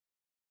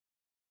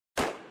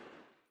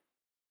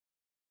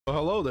Well,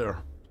 hello there.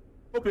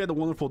 Hope you had a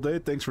wonderful day.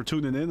 Thanks for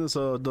tuning in. It's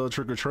the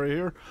Trigger Trey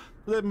here.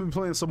 Today I've been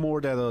playing some more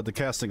of that the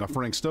casting of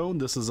Frank Stone.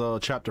 This is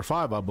chapter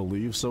 5, I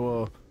believe.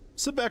 So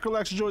sit back,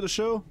 relax, enjoy the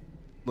show.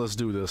 Let's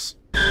do this.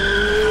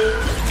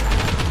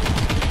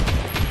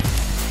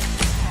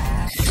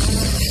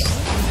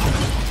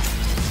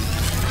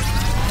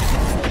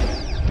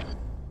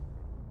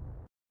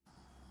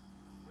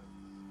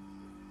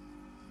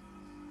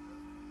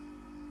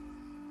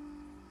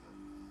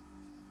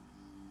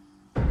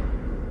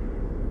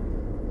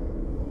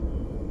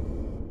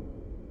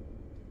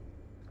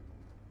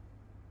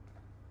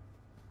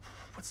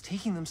 What's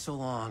taking them so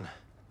long?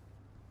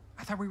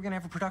 I thought we were gonna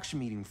have a production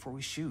meeting before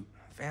we shoot.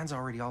 Van's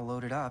already all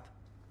loaded up.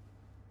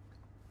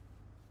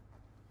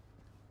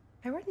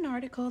 I read an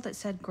article that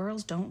said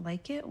girls don't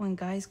like it when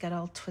guys get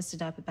all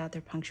twisted up about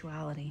their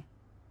punctuality.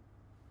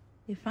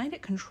 They find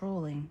it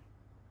controlling.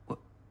 What?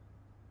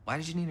 Why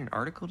did you need an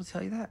article to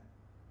tell you that?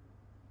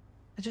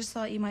 I just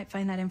thought you might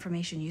find that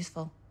information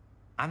useful.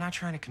 I'm not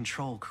trying to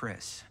control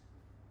Chris.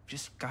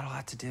 Just got a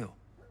lot to do.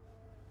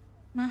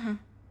 Uh-huh.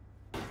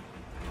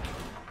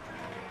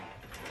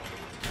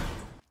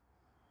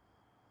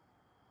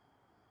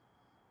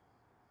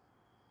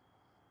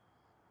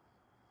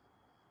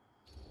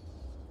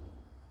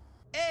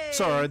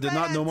 Sorry, I did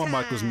not know my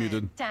mic was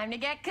muted. Time to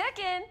get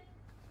cooking.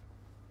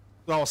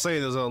 All I was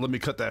saying is let me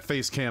cut that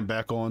face cam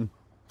back on.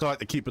 So I like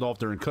to keep it off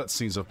during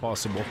cutscenes if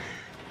possible.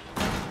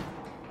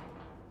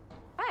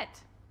 What?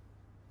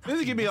 They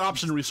didn't give me an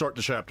option to restart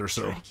the chapter,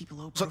 so Try to keep a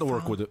low just have to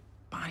work profile. with it.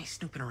 Bonnie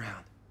snooping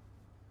around.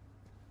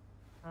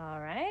 All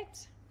right.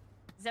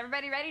 Is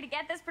everybody ready to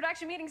get this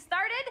production meeting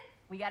started?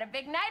 We got a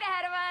big night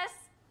ahead of us.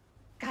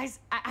 Guys,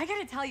 I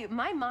gotta tell you,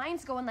 my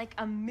mind's going like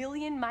a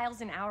million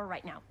miles an hour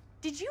right now.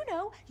 Did you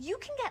know you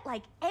can get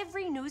like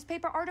every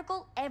newspaper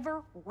article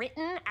ever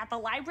written at the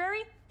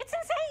library? It's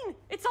insane.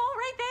 It's all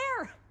right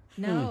there.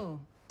 No,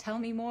 tell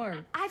me more.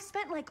 I've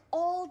spent like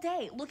all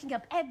day looking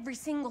up every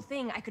single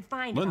thing I could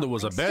find. Linda about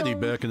was a Frank baddie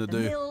Stone, back in the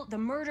day. Mill, the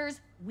murders.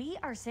 We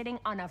are sitting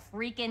on a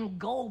freaking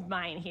gold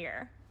mine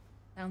here.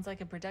 Sounds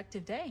like a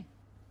productive day.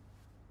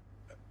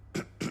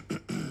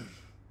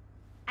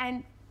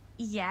 And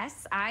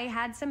yes, I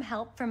had some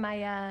help from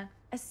my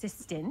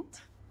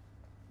assistant.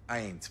 I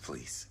aim to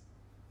please.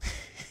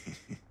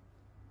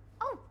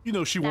 Oh, You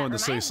know she that wanted to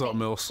say reminds something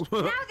me. else.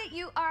 Now that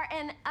you are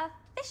an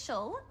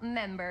official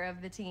member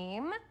of the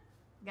team,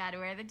 gotta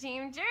wear the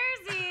team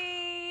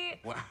jersey.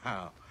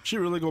 Wow. She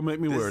really gonna make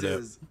me wear that.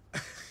 Is,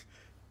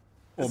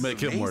 Or this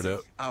make is him wear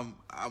amazing. that.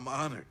 I'm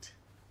honored.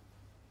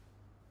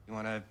 You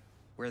wanna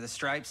wear the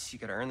stripes? You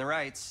gotta earn the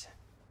rights.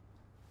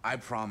 I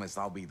promise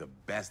I'll be the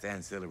best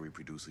ancillary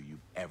producer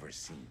you've ever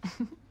seen.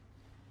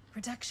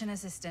 Production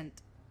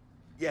assistant.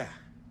 Yeah,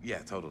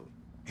 totally.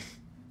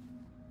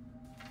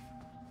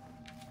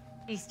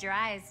 Feast your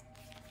eyes.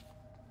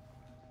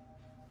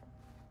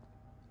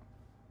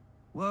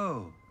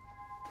 Whoa.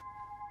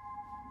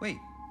 Wait,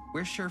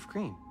 where's Sheriff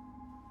Green?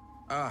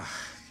 Yeah,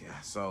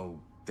 so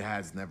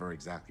Dad's never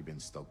exactly been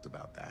stoked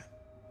about that.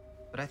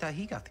 But I thought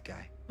he got the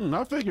guy.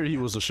 I figured he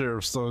was the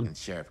sheriff's son. And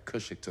Sheriff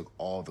Cushik took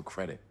all the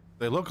credit.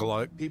 They look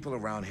alike. People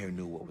around here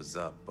knew what was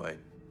up, but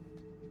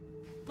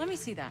Let me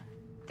see that.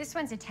 This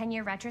one's a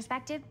 10-year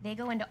retrospective. They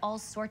go into all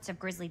sorts of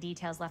grisly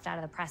details left out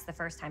of the press the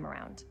first time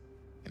around.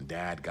 and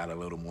Dad got a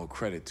little more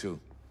credit too.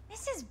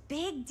 This is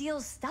big deal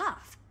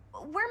stuff.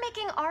 We're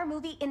making our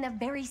movie in the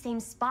very same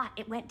spot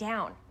it went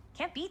down.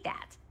 Can't beat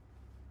that.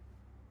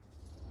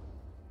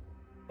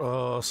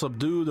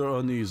 Subdued or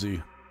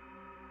uneasy?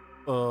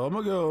 I'm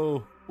gonna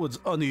go with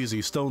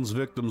uneasy. Stone's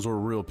victims were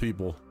real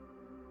people.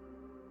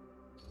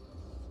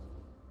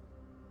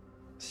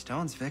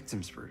 Stone's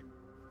victims were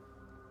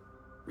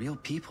real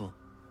people.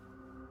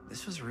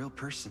 This was a real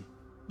person.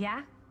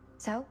 Yeah?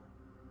 So?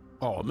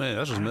 Oh man,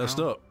 that's just I don't messed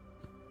know. up.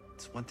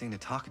 It's one thing to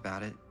talk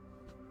about it.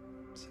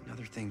 It's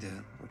another thing to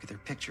look at their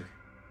picture.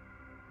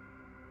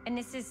 And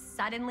this is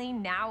suddenly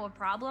now a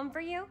problem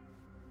for you?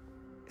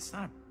 It's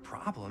not a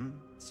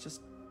problem. It's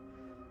just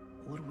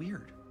a little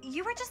weird.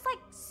 You were just like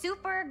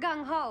super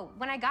gung-ho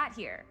when I got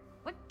here.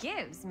 What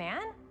gives,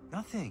 man?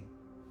 Nothing.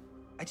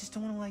 I just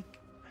don't want to, like,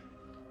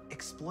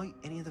 exploit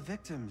any of the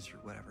victims or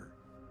whatever.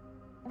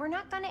 We're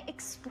not gonna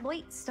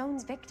exploit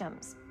Stone's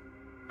victims.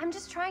 I'm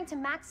just trying to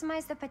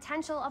maximize the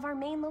potential of our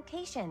main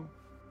location.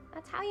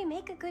 That's how you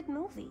make a good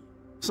movie.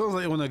 Sounds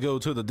like when I go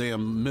to the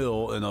damn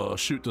mill and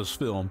shoot this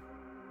film.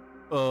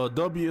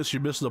 W, is you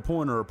missed the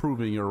point or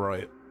approving you're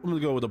right? I'm gonna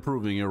go with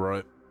approving you're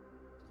right.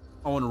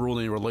 I want to rule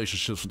any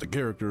relationships with the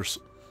characters.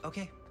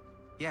 Okay.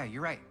 Yeah,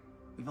 you're right.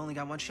 We've only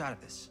got one shot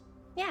at this.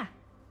 Yeah.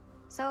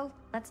 So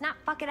let's not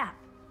fuck it up.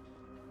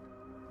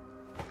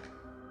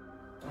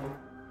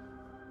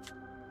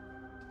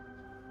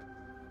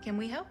 Can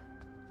we help?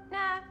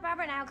 Nah,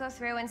 Robert and I'll go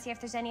through and see if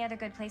there's any other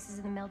good places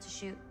in the mill to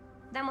shoot.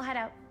 Then we'll head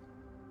out.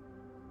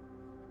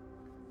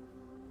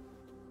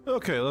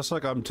 Okay, looks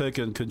like I'm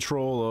taking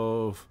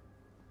control of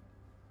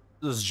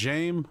this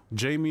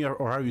Jamie, or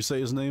however you say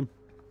his name.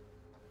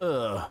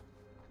 Let's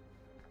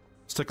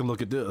take a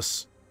look at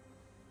this.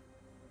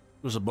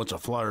 There's a bunch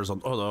of flyers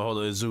on. Oh,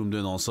 they zoomed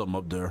in on something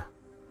up there.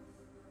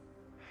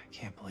 I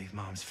can't believe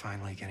Mom's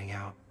finally getting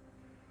out.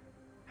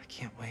 I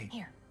can't wait.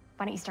 Here,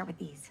 why don't you start with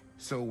these?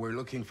 So we're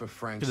looking for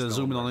Frank. Did it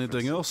zoom in on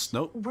anything else?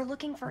 Nope. We're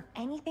looking for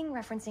anything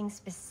referencing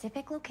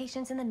specific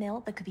locations in the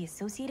mill that could be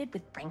associated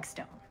with Frank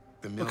Stone.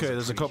 Okay,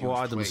 there's a couple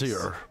items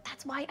here.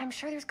 That's why I'm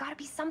sure there's got to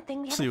be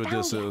something we See haven't what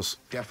found this yet. is.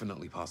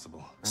 Definitely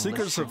possible.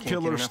 Secrets of Can't get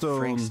Killer enough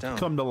Frank Stone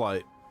come to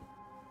light.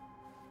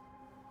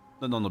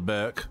 Then on the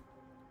back.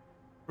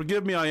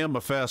 Forgive me, I am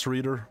a fast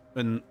reader,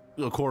 and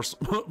of course,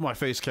 my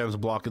face cam's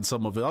blocking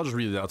some of it. I'll just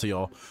read it out to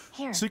y'all.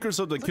 Here, Secrets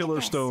of the look at Killer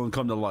this. Stone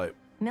come to light.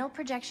 Mill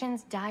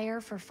projections dire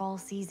for fall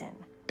season.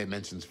 It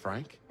mentions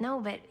Frank? No,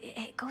 but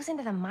it goes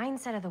into the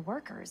mindset of the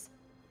workers.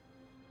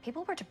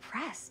 People were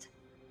depressed.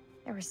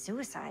 There were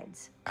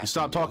suicides. You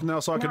stop talking now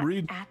so I can Not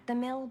read? at the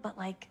mill, but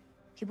like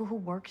people who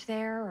worked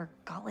there or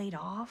got laid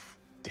off.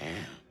 Damn.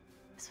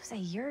 This was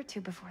a year or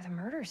two before the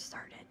murders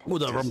started.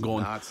 Whatever, I'm Does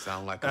going. not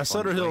sound like a As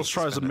fun CEDAR Hills place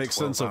tries to spend a make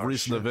sense of 12-hour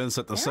recent shift. events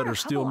at the There are CEDAR a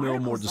steel couple mill,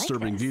 more articles like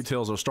disturbing this.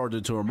 details are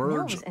started to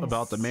emerge was in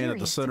about the man at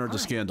the serious center of the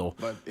decline. scandal.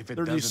 But if it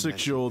doesn't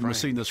 36-year-old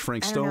mention Frank- machinist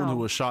Frank I don't Stone, who know.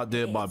 was shot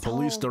dead by It's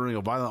police all during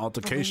a violent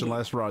altercation related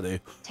last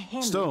Friday. to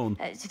him, Stone,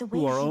 to the way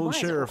who our he own was,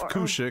 Sheriff or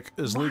Kushik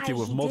is why linking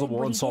with he did multiple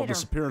what he unsolved did, or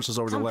disappearances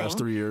over the last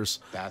something. 3 years,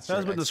 That's has your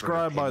been expert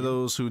described by opinion?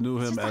 those who knew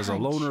him Just a as a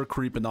hunch. loner,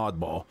 creep, and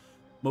oddball.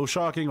 Most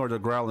shocking are the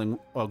growing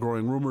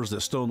rumors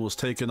that Stone was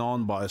taken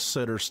on by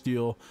CEDAR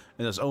Steel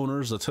and its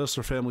owners, the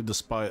Tester family,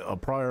 despite a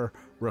prior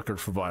record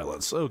for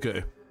violence.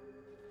 Okay.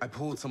 I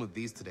pulled some of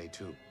these today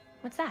too.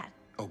 What's that?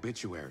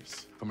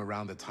 Obituaries from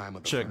around the time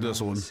of the Check murder.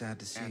 this one. Sad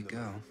to see And it the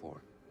go. night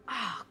before.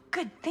 Oh,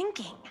 good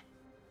thinking.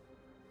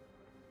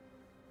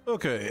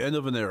 Okay, end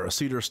of an era.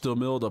 Cedar Steel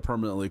Mill to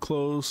permanently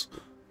close.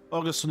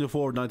 August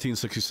 24,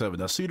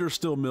 1967. A Cedar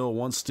Steel Mill,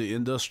 once the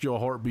industrial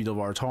heartbeat of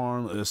our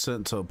town, is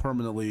sent to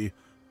permanently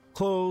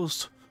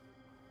closed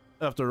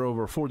after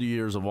over 40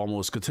 years of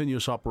almost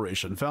continuous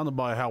operation. Founded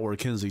by Howard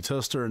Kinsey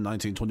Tester in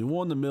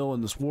 1921, the mill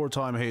in this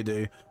wartime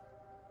heyday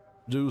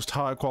produced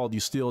high-quality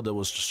steel that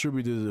was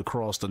distributed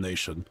across the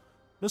nation.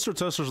 Mr.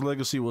 Tester's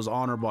legacy was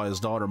honored by his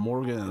daughter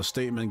Morgan in a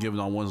statement given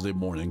on Wednesday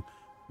morning.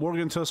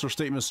 Morgan Tester's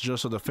statement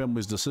suggested the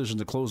family's decision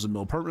to close the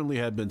mill permanently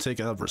had been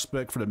taken out of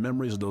respect for the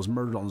memories of those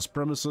murdered on its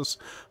premises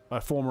by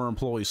former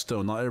employee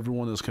Stone. Not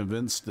everyone is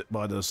convinced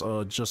by this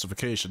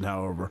justification,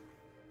 however.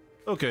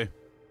 Okay.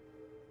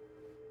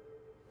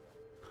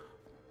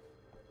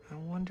 I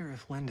wonder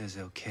if Linda's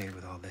okay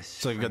with all this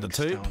So you got the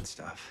Frank tape? Stone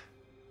stuff.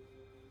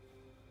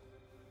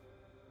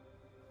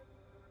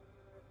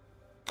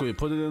 Can we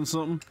put it in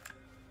something?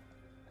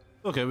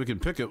 Okay, we can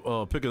pick it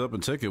up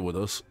and take it with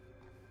us.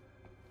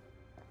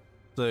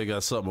 So you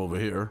got something over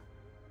here.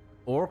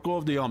 Oracle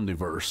of the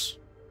Omniverse.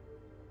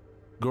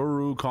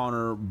 Guru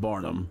Connor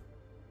Barnum.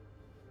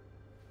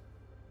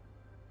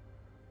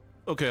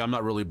 Okay, I'm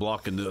not really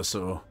blocking this,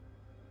 so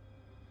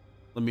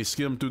let me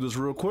skim through this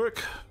real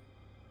quick.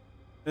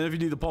 And if you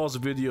need to pause the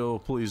video,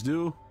 please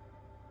do.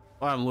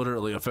 I'm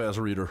literally a fast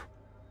reader.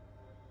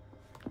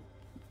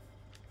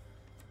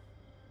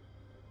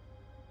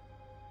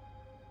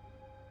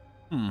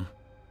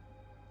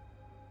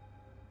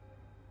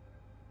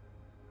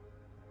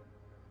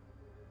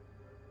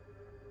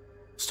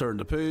 Starting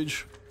the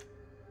page.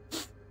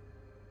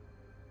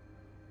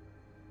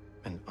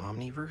 An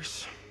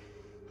omniverse?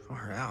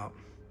 Far out.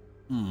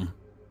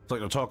 It's like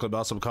they're talking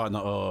about some kind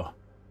of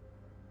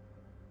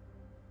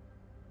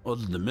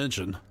other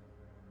dimension.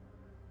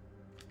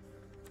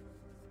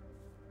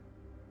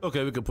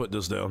 Okay, we can put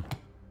this down.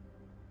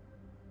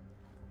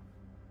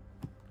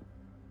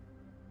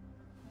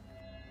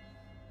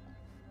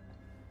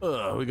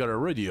 We got our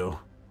radio.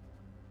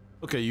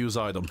 Okay, use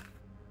item.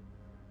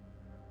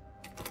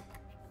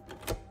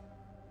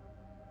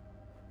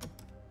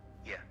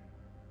 Yeah.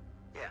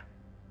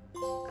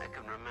 I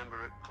can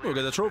remember it Oh, clear we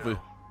got that as trophy.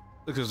 bell.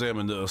 Let's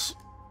examine this.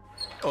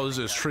 Oh, this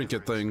is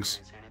trinket things.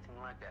 Experience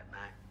anything like that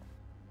night,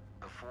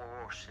 before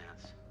or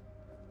since.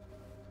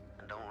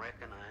 I don't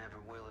reckon I ever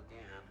will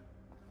again.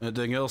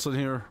 Anything else in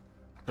here?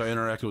 Can I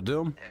interact with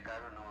them? Heck, I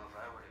don't know if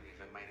I would have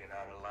even made it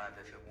out alive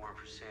if it weren't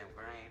for Sam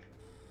Green.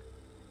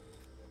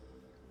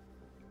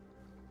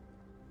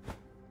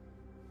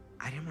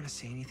 I didn't want to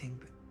say anything,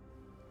 but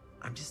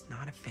I'm just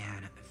not a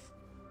fan of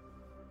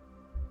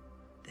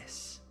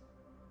this.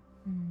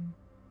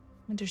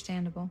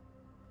 Understandable.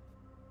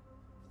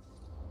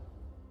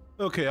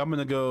 Okay, I'm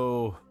gonna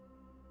go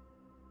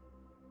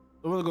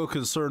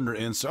concerned or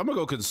instant. I'm gonna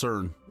go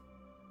concerned.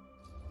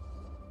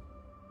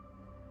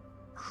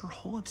 Her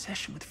whole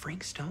obsession with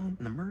Frank Stone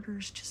and the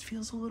murders just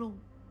feels a little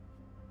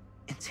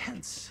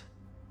intense.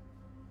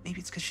 Maybe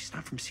it's because she's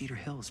not from Cedar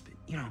Hills, but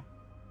you know,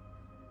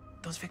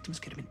 those victims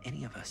could have been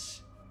any of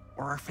us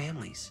or our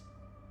families.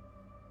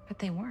 But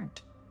they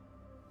weren't.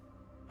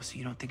 So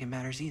you don't think it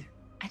matters either?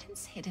 I didn't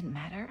say it didn't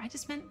matter. I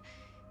just meant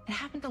it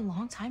happened a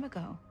long time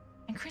ago.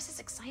 And Chris is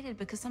excited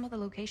because some of the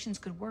locations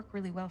could work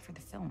really well for the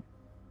film.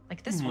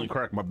 Like this Let me one.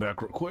 crack my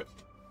back real quick.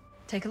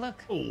 Take a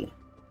look. Oh.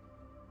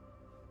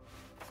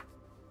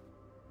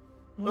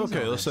 What is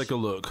Okay, all let's this? take a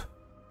look.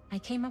 I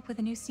came up with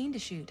a new scene to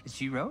shoot.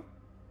 She wrote?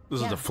 This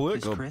is Yeah. the flick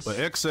Is of Chris- the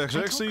I XXX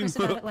told scene. Chris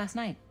about it last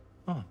night.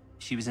 Oh,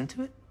 she was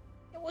into it?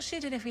 Yeah, we'll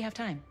shoot it if we have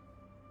time.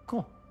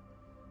 Cool.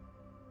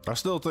 I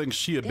still think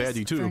she a This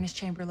baddie too. furnace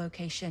chamber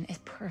location is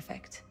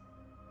perfect,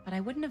 but I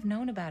wouldn't have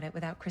known about it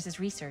without Chris's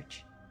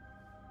research.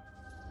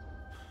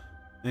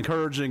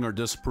 Encouraging or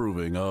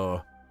disapproving?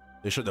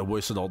 They shouldn't have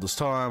wasted all this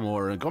time.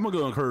 Or I'm gonna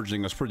go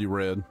encouraging. That's pretty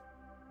rad.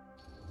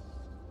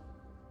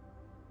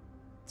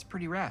 It's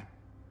pretty rad.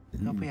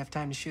 Hope we have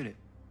time to shoot it.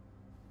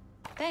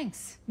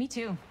 Thanks. Me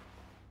too.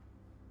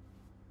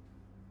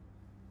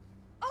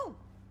 Oh,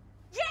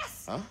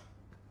 yes! Huh?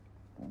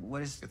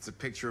 What is... It's a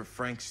picture of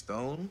Frank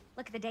Stone?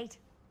 Look at the date.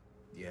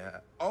 Yeah.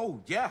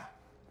 Oh, yeah.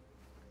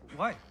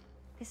 What?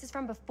 This is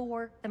from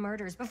before the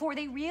murders, before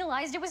they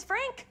realized it was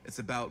Frank. It's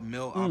about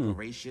mill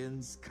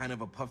operations, kind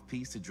of a puff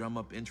piece to drum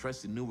up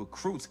interest in new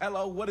recruits.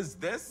 Hello, what is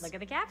this? Look at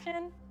the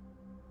caption.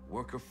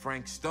 Work of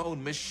Frank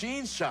Stone,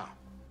 machine shop.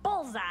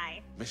 Bullseye.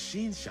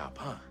 Machine shop,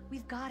 huh?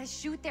 We've got to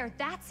shoot there.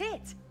 That's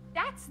it.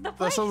 That's the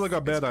place. That sounds like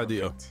a bad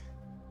idea. Perfect.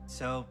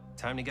 So,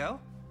 time to go?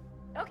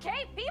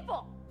 Okay,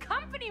 people.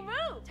 Company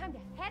move. Time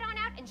to head on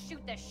out and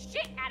shoot the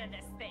shit out of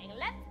this thing.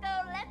 Let's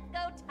go, let's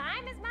go.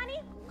 Time is money.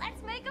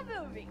 Let's make a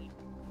movie.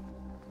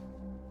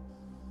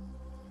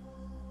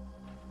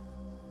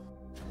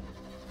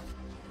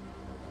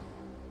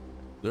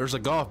 There's a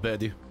golf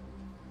baddie,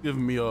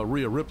 giving me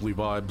Rhea Ripley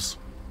vibes.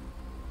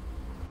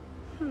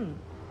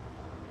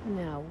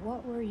 Now,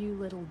 what were you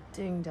little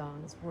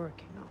ding-dongs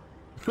working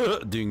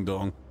on? Ding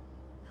dong.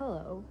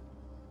 Hello.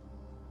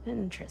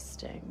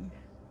 Interesting.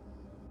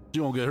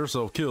 She won't get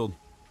herself killed.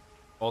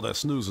 All that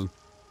snoozing.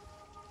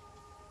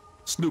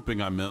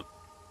 Snooping, I meant.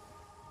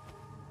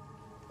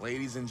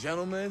 Ladies and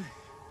gentlemen,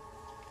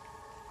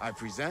 I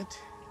present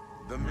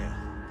the mill.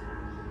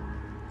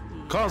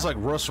 Sounds like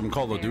Russ from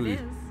Call of There it Duty. is.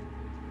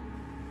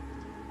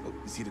 Oh,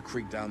 you see the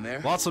creek down there?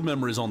 Lots of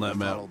memories on that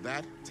map. Follow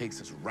that,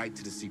 takes us right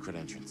to the secret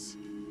entrance.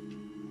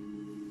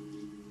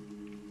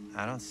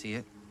 I don't see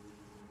it.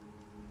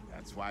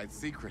 That's why it's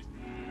secret.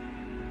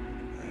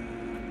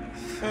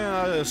 And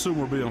I assume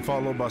we're being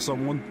followed by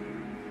someone.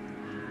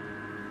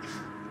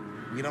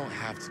 We don't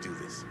have to do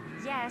this.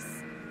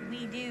 Yes,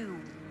 we do.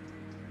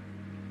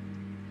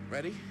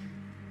 Ready?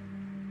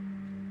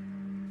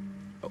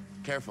 Oh,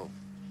 careful.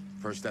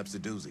 First step's a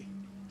doozy.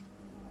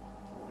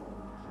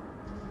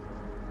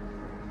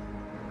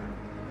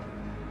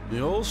 The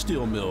old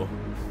steel mill.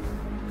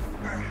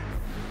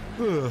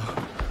 Ugh.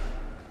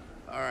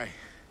 All right.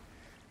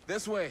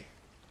 This way.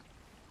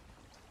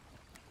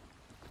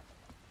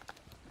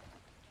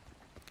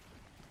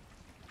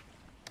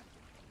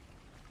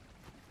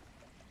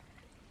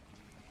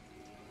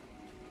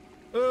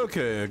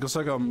 Okay, I guess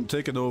like I'm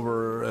taking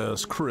over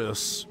as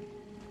Chris.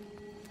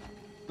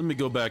 Let me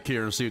go back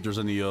here and see if there's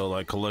any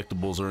like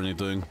collectibles or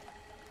anything.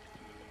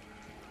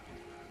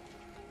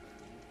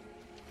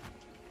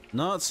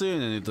 Not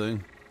seeing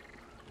anything.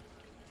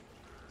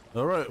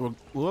 All right,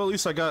 well at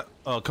least I got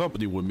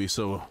company with me,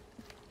 so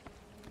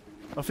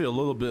I feel a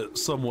little bit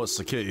somewhat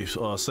safe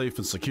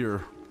and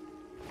secure.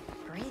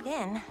 Breathe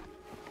in.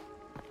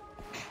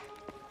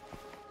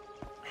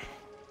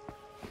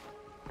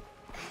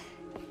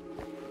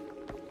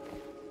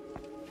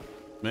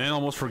 Man,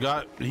 almost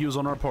forgot he was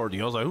on our party.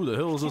 I was like, who the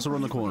hell is this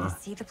around the corner?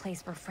 See the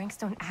place where Frank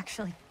Stone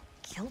actually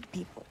killed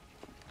people.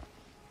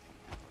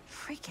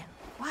 Freaking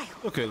wild.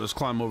 Okay, let's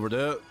climb over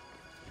that.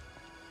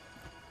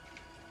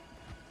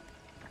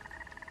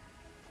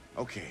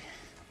 Okay.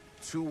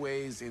 2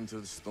 ways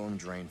into the storm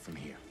drain from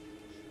here.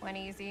 One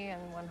easy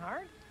and one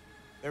hard?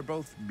 They're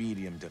both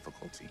medium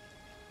difficulty.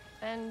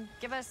 Then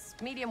give us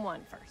medium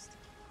one first.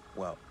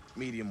 Well,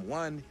 medium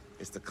 1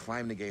 is to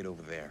climb the gate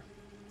over there.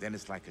 Then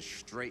it's like a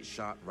straight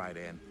shot right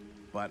in,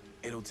 but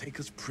it'll take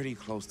us pretty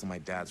close to my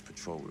dad's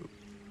patrol route.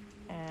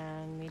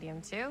 And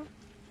medium two?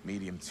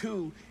 Medium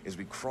 2 is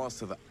we cross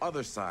to the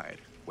other side,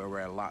 where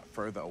we're a lot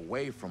further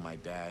away from my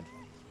dad,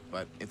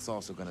 but it's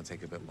also gonna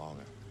take a bit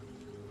longer.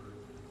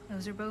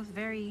 Those are both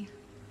very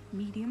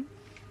medium.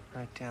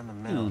 Right down the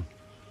middle.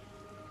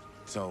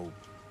 So,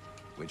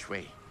 which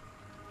way?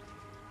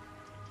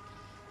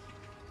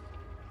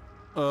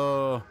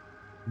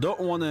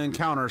 Don't want to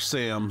encounter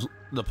Sam,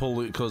 the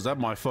police, because that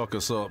might fuck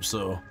us up,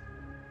 so...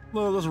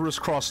 Well, let's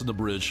risk crossing the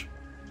bridge.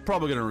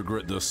 Probably gonna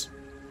regret this.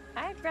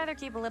 I'd rather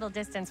keep a little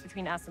distance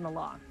between us and the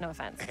law. No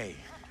offense. Hey,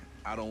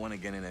 I don't want to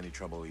get in any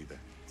trouble either.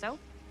 So,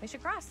 we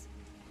should cross.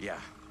 Yeah.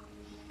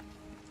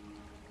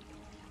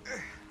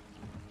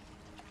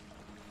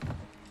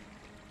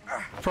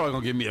 Probably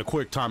gonna give me a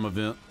quick time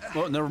event.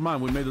 Well, never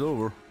mind, we made it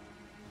over.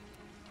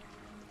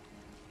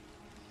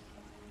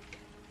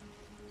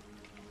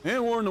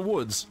 And we're in the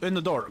woods, in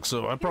the dark,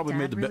 so I probably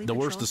made the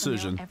worst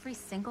decision. Every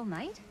single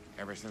night?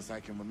 Ever since I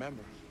can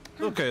remember.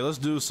 Okay, let's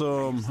do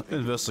some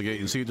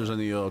investigating, see if there's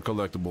any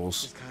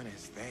collectibles. It's kind of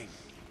his thing.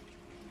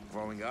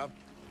 Growing up,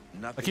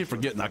 nothing. I keep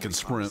forgetting I can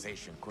sprint.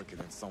 Quicker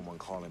than someone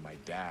calling my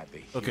dad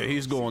the Okay, hero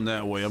he's going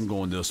that way, I'm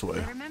going this way.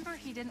 I remember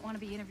he didn't want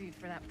to be interviewed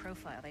for that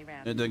profile they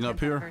ran. Anything up 10th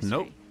here? anniversary.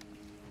 Nope.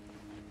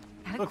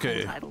 Had a Okay.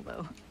 cool title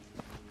though.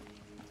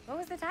 What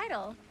was the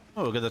title?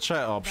 Oh, we got the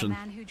chat The option.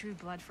 man who drew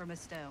blood from a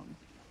stone.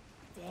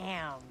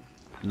 Damn.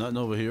 Nothing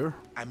over here.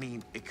 I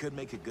mean, it could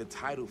make a good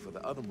title for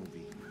the other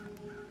movie.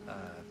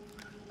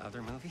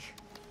 Other movie?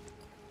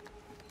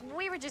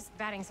 We were just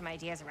batting some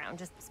ideas around,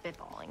 just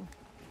spitballing.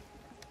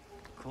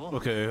 Cool.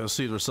 Okay, I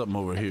see there's something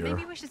over here.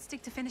 Maybe we should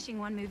stick to finishing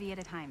one movie at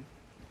a time.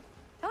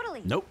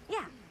 Totally. Nope.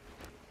 Yeah.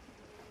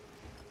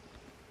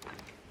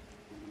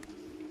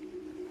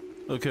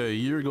 Okay,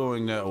 you're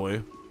going that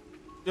way.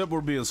 Yep,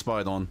 we're being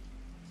spied on.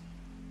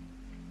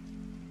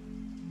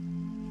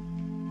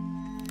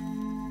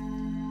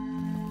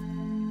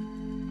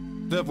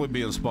 Definitely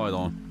being spied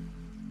on.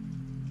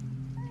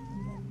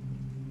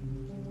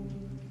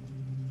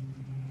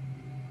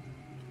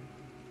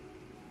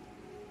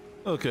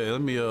 Okay, let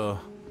me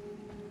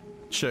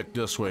check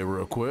this way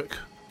real quick.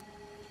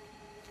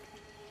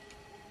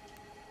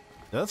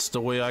 That's the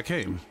way I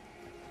came.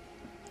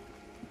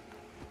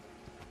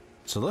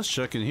 So let's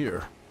check in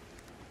here.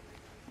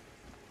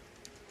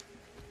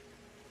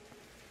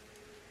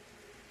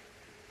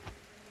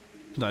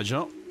 Can I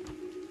jump?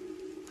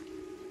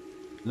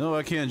 No,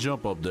 I can't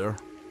jump up there.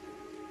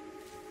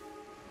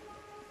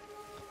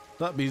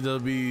 Thought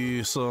there'd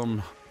be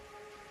some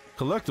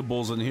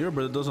collectibles in here,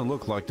 but it doesn't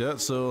look like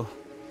that, so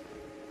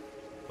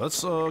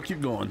let's keep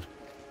going.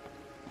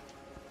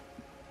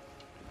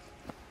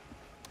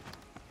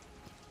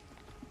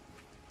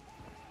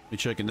 Be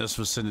checking this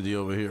vicinity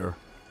over here.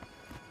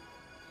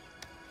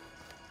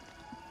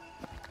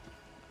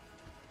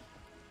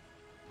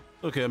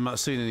 Okay, I'm not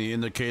seeing any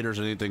indicators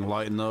or anything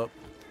lighting up.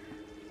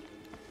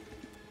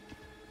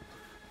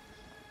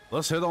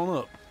 Let's head on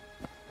up.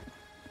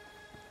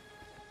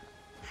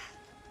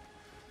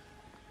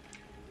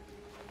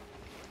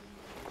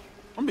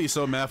 I'm gonna be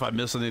so mad if I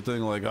miss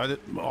anything. Like, I did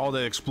all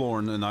day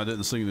exploring and I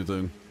didn't see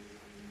anything.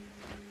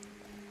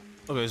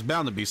 Okay, there's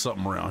bound to be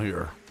something around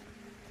here.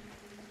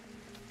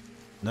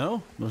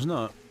 No, there's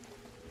not.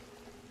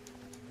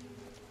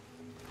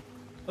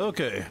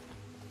 Okay.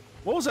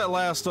 What was that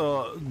last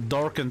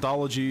dark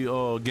anthology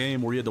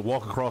game where you had to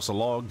walk across a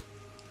log?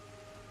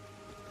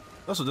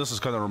 That's what this is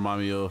kind of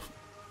remind me of.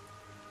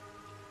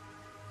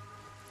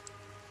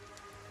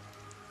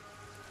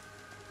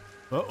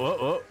 Oh, oh,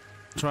 oh.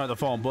 Trying to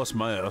fall and bust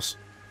my ass.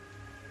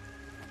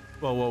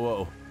 Whoa, whoa,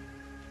 whoa.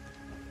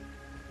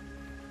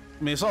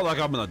 I mean, it's not like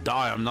I'm gonna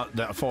die. I'm not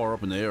that far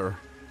up in the air.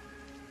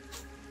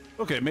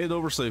 Okay, made it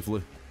over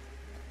safely.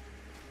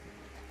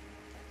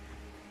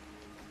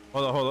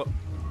 Hold up, hold up.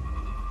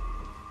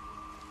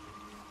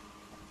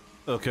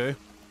 Okay.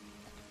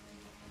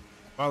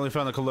 Finally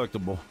found a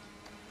collectible.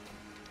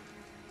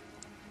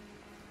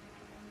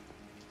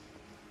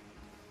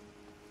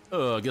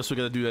 I guess we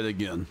gotta do that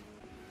again.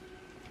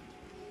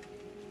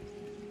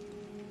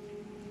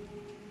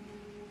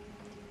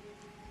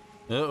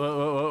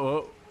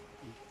 Oh.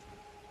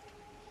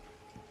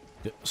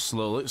 Yeah,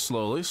 slowly,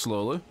 slowly,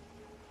 slowly.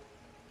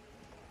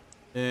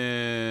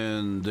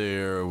 And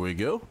there we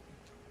go.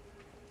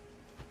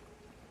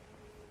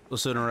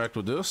 Let's interact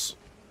with this.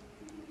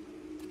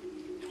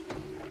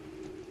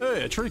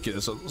 Hey, a trinket.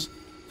 It's a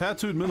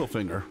tattooed middle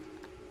finger.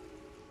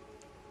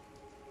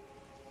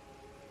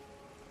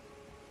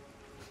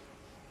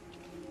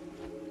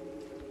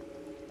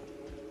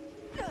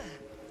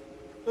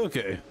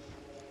 Okay.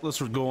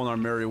 Let's go on our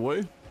merry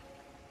way.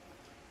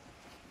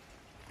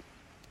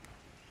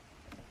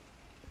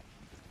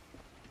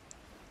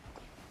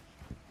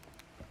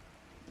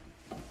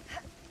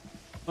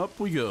 Up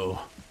we go.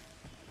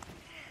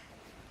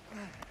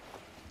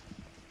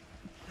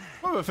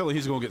 I have a feeling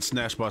he's gonna get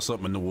snatched by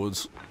something in the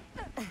woods.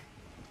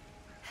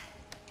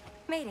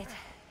 Made it.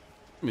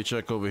 Let me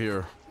check over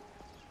here.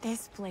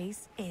 This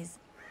place is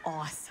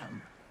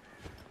awesome.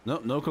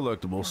 Nope, no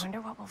collectibles. I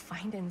wonder what we'll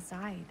find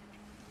inside.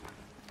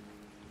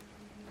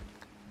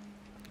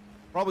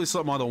 Probably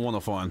something I don't want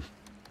to find.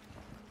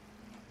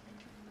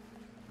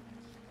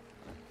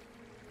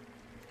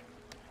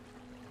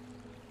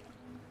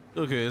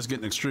 Okay, it's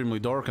getting extremely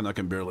dark and I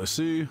can barely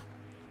see.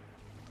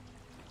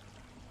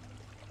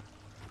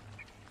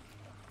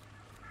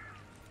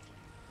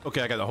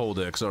 Okay, I got a whole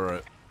X,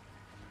 alright.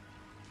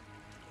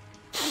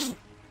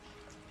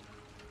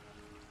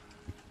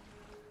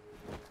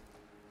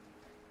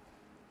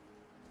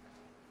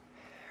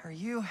 Are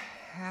you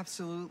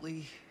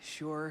absolutely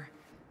sure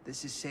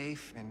this is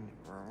safe and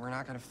we're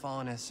not gonna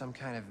fall into some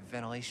kind of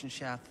ventilation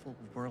shaft full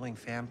of whirling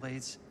fan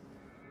blades?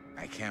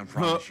 I can't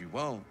promise you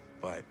won't,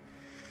 but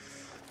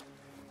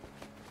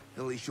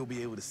at least you'll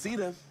be able to see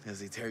them as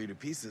they tear you to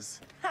pieces.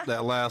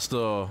 That last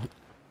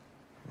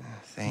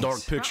Thanks.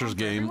 Dark Pictures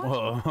game.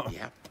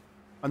 Yeah.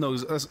 I know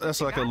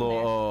that's like a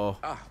little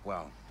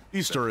Well,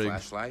 Easter egg.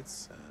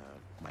 Flashlights,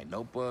 my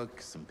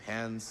notebook, some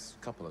pens,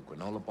 a couple of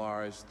granola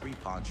bars, 3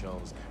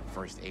 ponchos,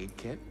 first aid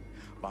kit,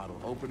 bottle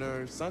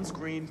opener,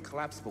 sunscreen,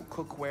 collapsible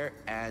cookware,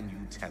 and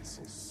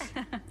utensils.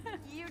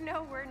 You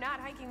know we're not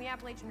hiking the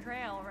Appalachian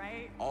Trail,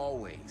 right?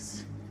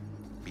 Always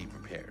be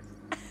prepared.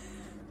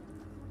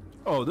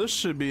 Oh, this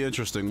should be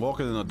interesting.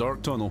 Walking in a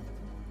dark tunnel.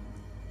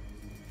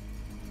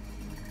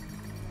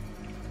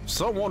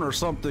 Someone or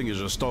something is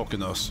just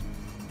stalking us.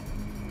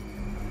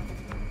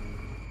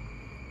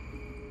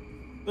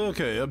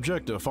 Okay,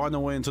 objective. Find a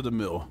way into the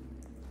mill.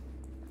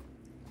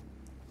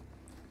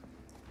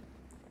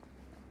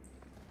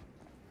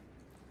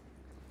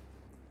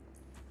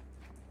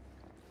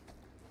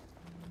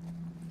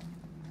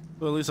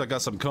 Well, at least I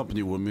got some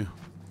company with me.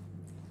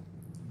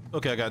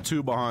 Okay, I got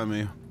two behind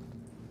me.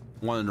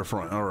 One in the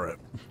front. Alright.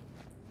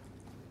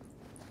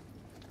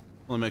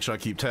 Let me make sure I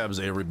keep tabs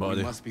of everybody.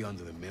 We must be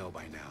under the mill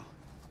by now.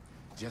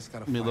 Just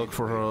gotta Let me look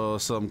for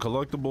some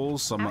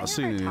collectibles. I'm not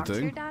seeing anything. Talk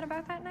to your dad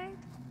about that night?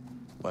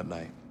 What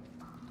night?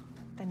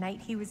 The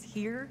night he was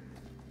here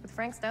with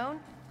Frank Stone?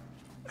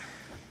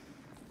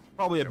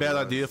 Probably a bad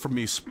idea for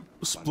me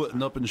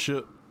splitting up and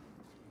shit.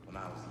 When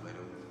I was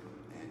little,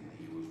 and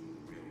he was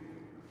real.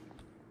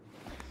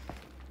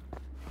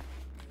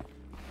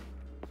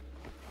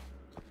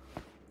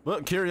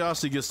 But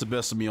curiosity gets the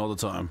best of me all the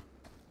time.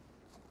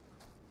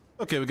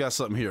 Okay, we got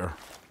something here.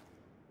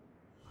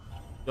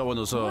 Got one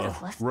of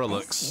those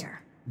relics.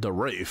 The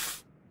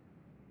Wraith.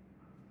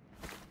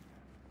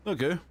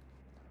 Okay.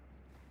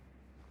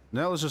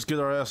 Now let's just get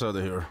our ass out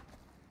of here.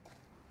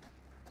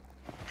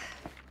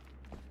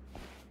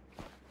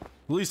 At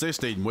least they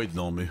stayed waiting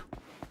on me.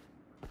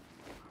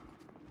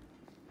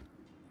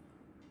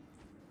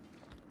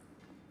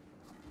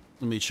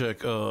 Let me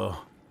check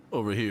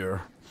over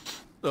here.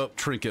 Up,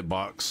 trinket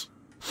box.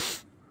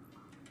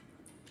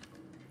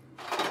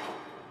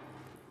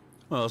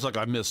 Oh, it's like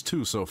I missed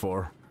two so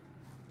far.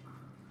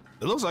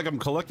 It looks like I'm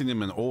collecting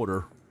them in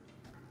order.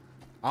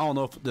 I don't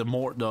know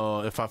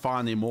if if I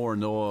find any more,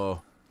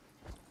 no,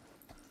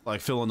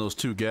 like fill in those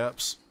two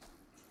gaps.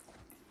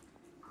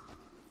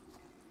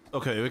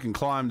 Okay, we can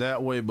climb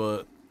that way,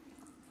 but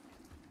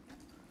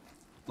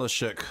let's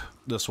check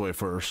this way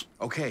first.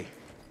 Okay,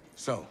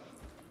 so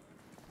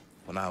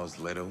when I was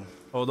little,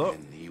 hold up,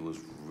 and he was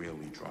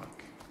really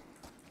drunk.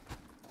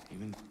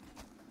 Even.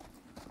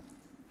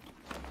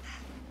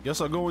 Guess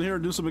I'll go in here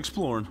and do some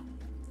exploring.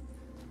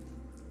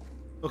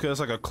 Okay,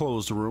 it's like a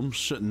closed room.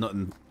 Shouldn't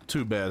nothing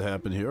too bad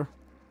happen here.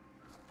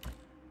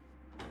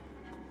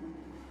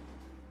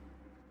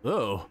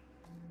 Oh.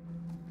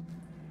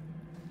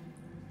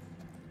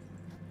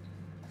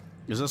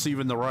 Is this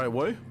even the right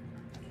way?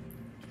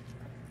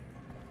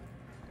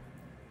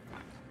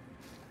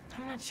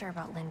 I'm not sure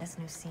about Linda's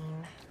new scene.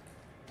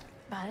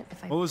 But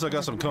if I well, at least I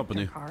got some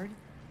company. Card,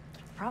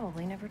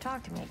 probably never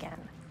talk to me again.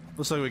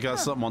 Looks like we got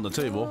something on the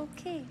table.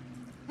 Okay.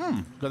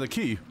 Got a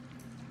key.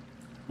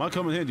 Might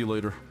come in handy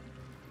later.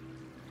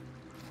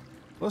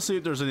 Let's see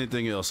if there's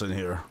anything else in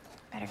here.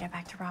 Better get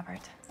back to Robert.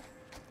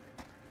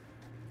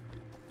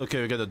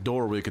 Okay, we got a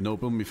door we can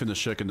open. Let me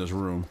finish checking this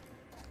room.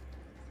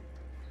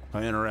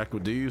 I interact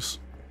with these.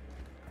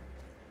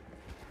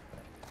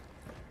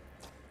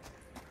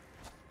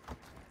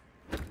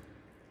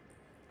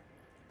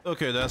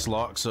 Okay, that's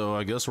locked, so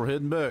I guess we're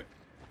heading back.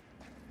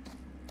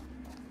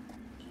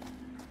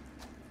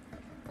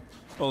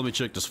 Oh, let me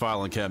check this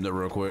filing cabinet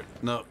real quick.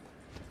 No,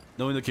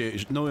 no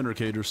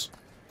indicators.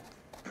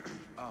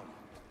 Oh,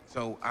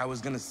 so I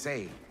was gonna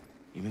say,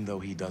 even though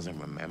he doesn't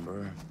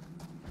remember,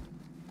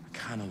 I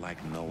kind of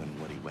like knowing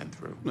what he went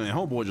through. Man,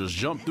 homeboy just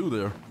jumped through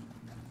there.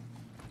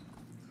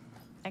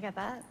 I got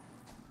that.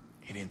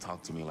 He didn't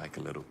talk to me like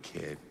a little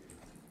kid.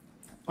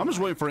 I'm just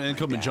waiting for an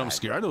incoming jump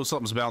scare. I know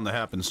something's bound to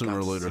happen sooner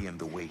or later. See him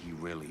the way he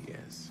really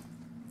is.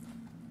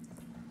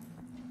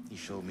 He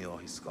showed me all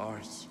his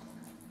scars.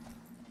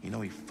 You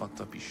know he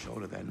fucked up his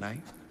shoulder that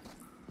night?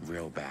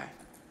 Real bad.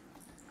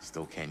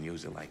 Still can't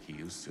use it like he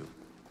used to.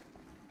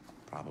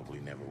 Probably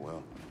never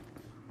will.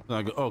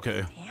 I go,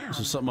 okay. Damn. Is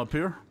there something up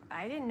here?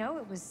 I didn't know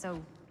it was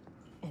so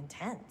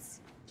intense.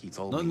 He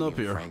told nothing me up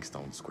he and here. Frank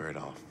Stone squared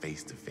off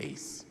face to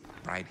face.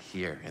 Right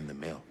here in the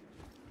mill.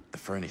 The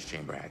furnace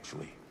chamber,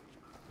 actually.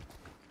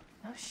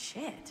 Oh,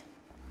 shit.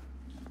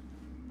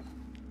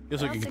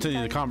 Guess we can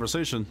continue the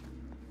conversation.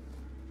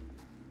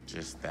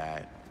 Just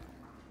that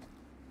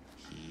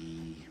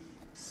he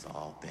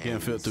saw things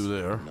can't fit through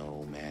there.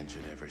 No man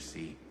should ever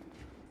see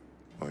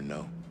or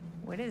know.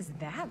 What does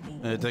that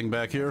mean? Anything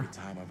back here? Every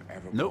time I've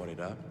ever Nope. brought it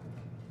up,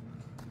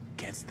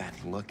 gets that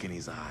look in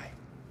his eye.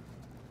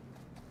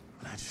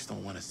 And I just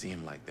don't want to see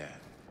him like that.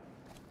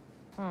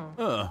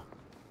 You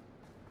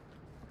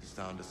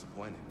sound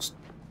disappointed.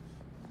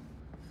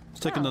 Let's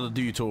take another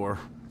detour.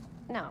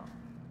 No.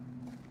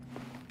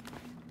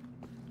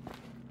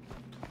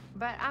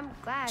 But I'm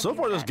glad. So you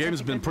far, this got game's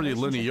such a been good pretty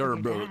relationship linear,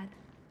 with your but dad.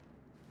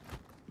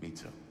 Me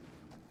too.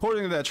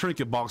 according to that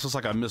trinket box, looks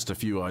like I missed a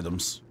few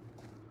items.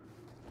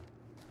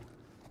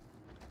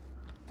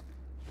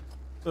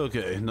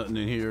 Okay, nothing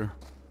in here.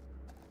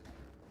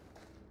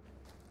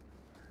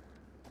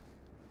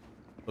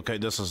 Okay,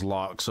 this is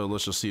locked, so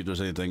let's just see if there's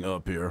anything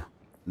up here.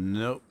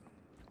 Nope.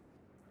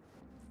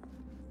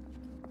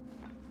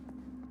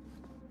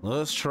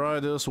 Let's try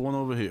this one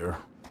over here.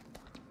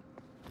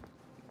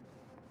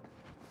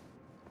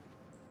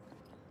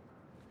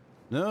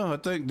 No, I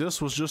think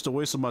this was just a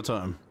waste of my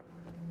time.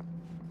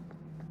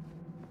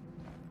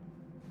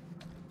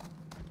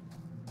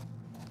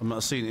 I'm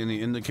not seeing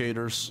any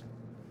indicators.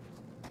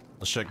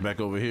 Let's check back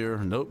over here.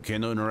 Nope,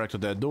 can't interact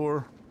with that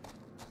door.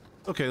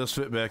 Okay, let's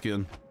fit back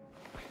in.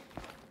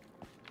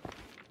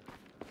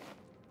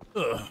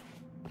 Ugh. I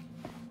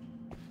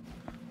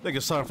think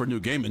it's time for a new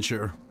gaming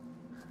chair.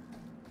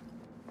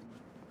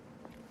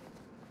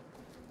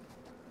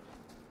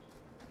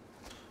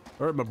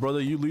 All right, my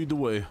brother, you lead the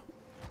way.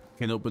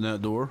 Can't open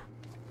that door.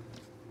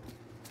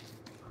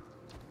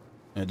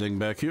 Anything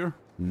back here?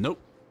 Nope.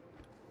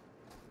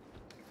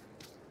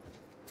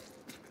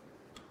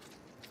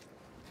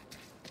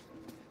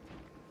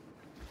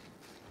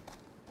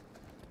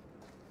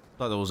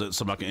 Thought that was it,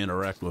 something I can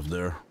interact with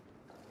there.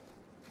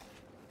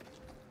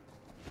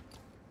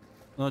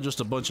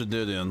 Just a bunch of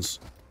dead ends.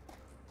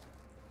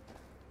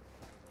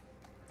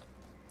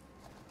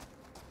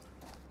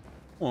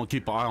 I want to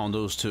keep an eye on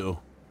those two.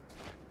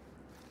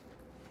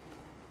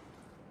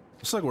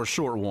 Looks like we're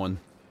short one.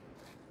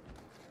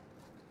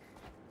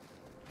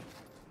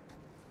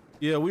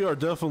 Yeah, we are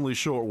definitely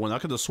short one. I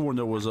could have sworn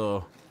there was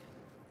a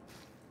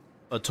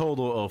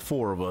total of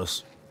 4 of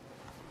us.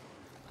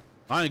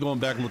 I ain't going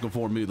back looking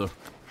for them either.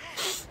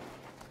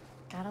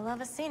 Gotta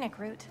love a scenic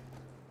route.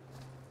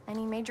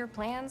 Any major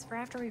plans for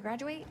after we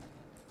graduate?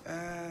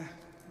 I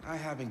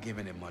haven't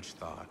given it much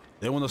thought.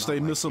 They want to stay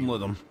like miss them, you. let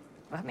them.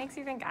 What makes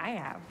you think I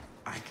have?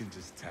 I can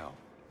just tell.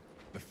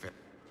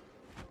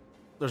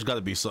 There's got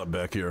to be something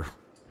back here.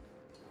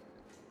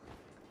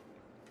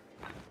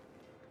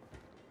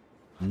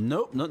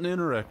 Nope, nothing to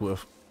interact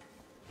with.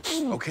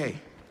 Okay,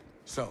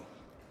 so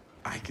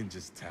I can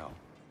just tell.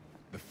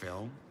 The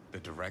film, the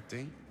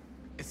directing,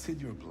 it's in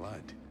your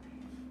blood.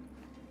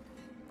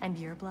 And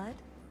your blood?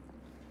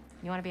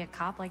 You want to be a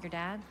cop like your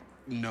dad?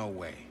 No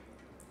way.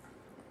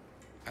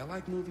 I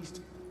like movies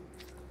too.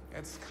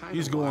 It's kind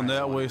He's of going why I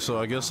that way, wanted so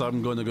I guess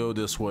I'm going to go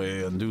this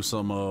way and do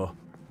some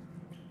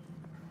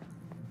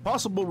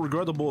possible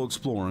regrettable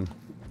exploring.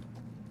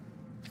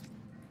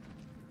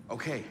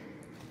 Okay,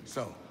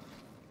 so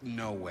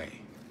no way.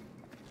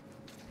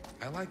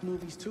 I like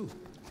movies too.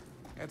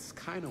 That's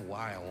kind of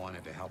why I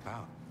wanted to help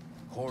out.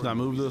 Horror Can I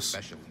move movies this?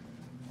 especially.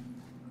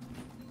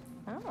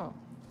 Oh.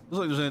 Looks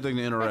like there's anything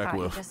to I interact thought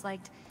with. you just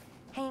liked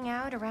hanging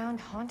out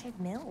around haunted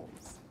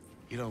mills.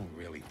 You don't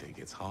really think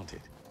it's haunted.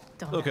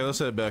 Don't Okay, know. let's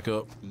head back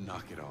up.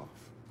 Knock it off.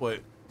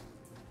 Wait.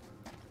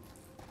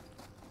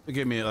 It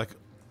gave me like...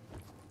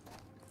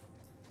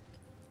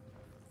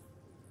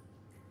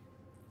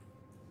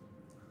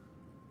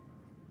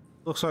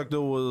 Looks like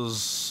there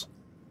was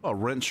a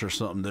wrench or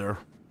something there.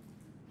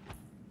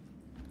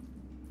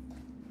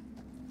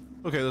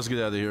 Okay, let's get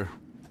out of here.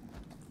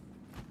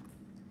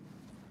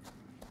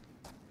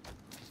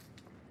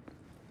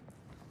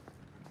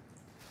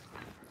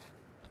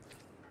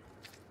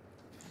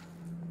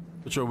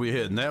 Which are we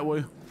heading? That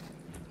way?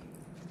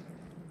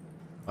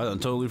 I done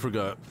totally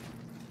forgot.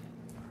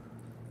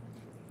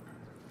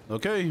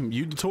 Okay,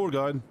 you the tour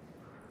guide.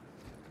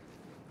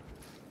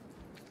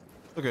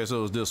 Okay, so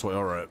it was this way,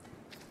 alright.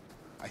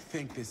 I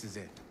think this is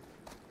it.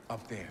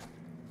 Up there.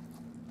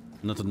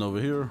 Nothing over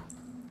here.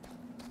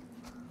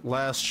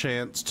 Last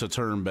chance to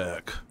turn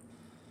back.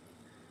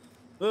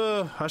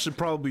 I should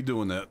probably be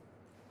doing that.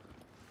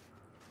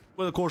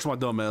 But of course my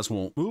dumb ass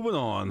won't. Moving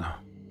on.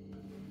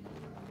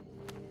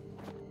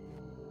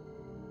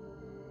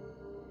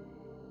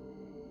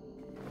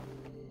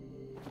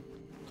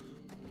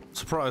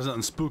 Surprised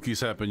nothing spooky's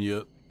happened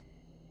yet.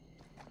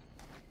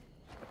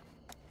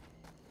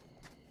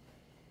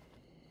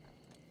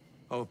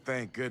 Oh,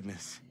 thank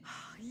goodness.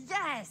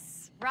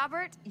 Yes!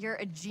 Robert, you're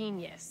a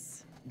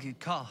genius. Good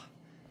call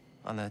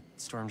on the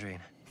storm drain.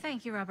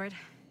 Thank you, Robert.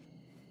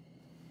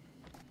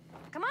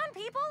 Come on,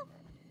 people!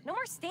 No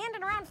more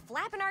standing around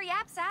flapping our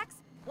yap sacks.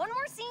 One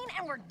more scene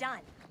and we're done.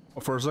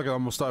 Well, for a second I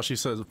almost thought she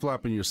said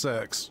flapping your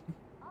sacks.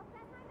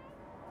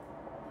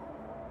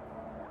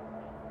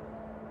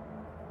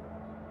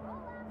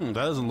 That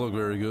doesn't look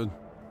very good.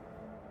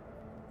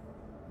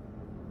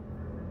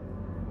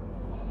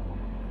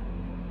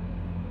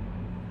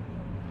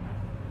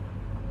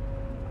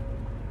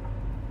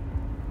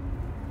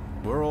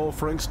 Where old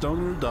Frank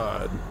Stoner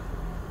died.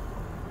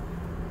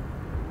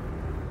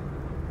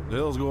 The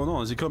hell's going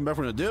on? Is he coming back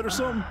from the dead or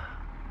something?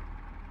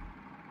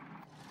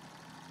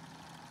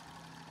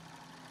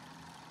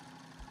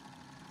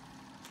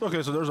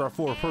 Okay, so there's our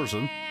 4th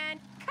person. And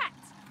cut!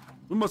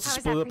 We must have How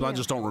is split that up for and I you?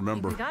 just don't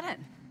remember. We got it.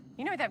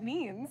 You know what that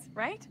means,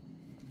 right?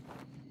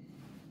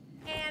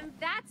 And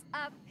that's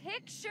a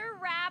picture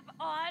wrap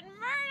on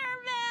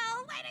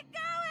Murderville! Way to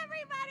go,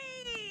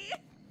 everybody!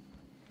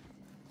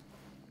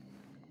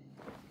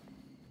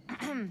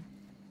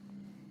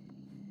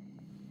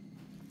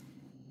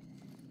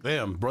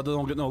 Damn, brother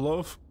don't get no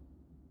love?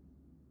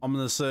 I'm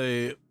gonna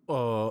say,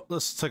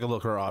 let's take a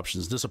look at our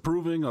options.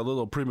 Disapproving, a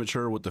little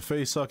premature with the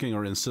face sucking,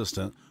 or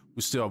insistent.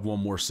 We still have one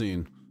more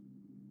scene.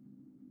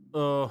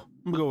 I'm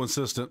gonna go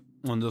insistent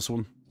on this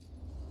one.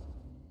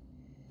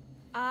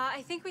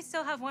 I think we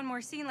still have one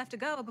more scene left to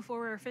go before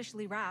we're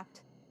officially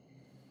wrapped.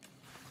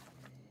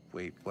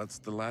 Wait, what's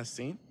the last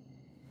scene?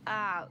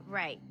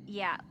 Right,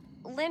 yeah.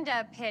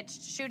 Linda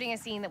pitched shooting a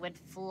scene that would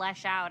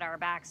flesh out our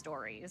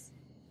backstories.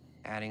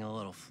 adding a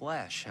little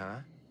flesh, huh?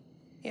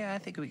 Yeah, I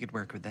think we could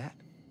work with that.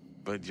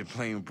 But you're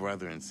playing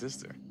brother and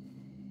sister.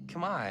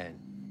 Come on.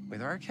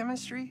 With our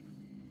chemistry?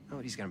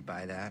 Nobody's gonna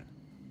buy that.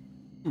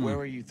 Where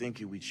are you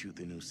thinking we'd shoot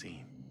the new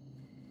scene?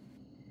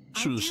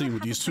 Shoot a scene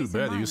with these two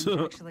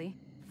baddies. Actually.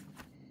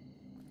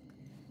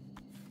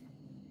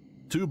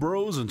 Two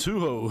bros and two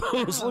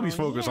hoes. Let me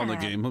focus on the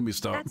yeah. game. Let me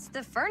stop. That's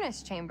the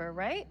furnace chamber,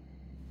 right?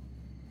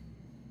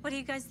 What do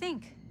you guys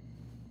think?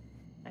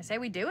 I say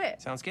we do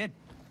it. Sounds good.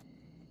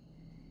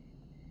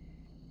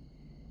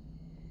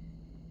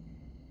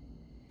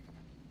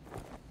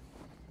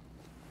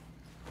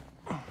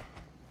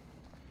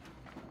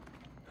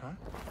 Huh?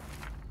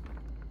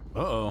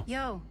 Uh-oh.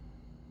 Yo.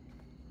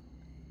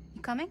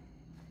 You coming?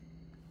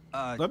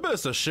 I bet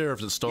it's the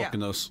sheriff that's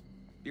stalking us.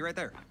 Be right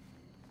there.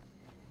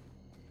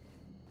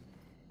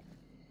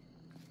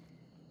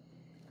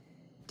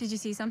 Did you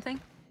see something?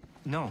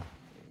 No,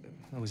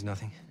 that was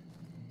nothing.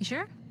 You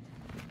sure?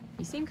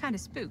 You seem kind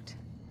of spooked.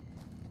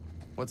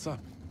 What's up?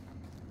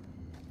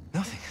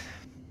 Nothing.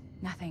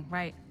 Nothing,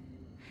 right.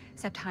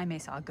 Except Jaime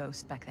saw a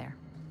ghost back there.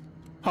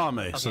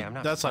 Hame, so I'm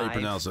not that's how you 5.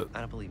 pronounce it. I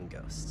don't believe in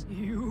ghosts.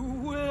 You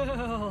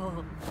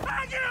will.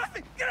 Ah, get off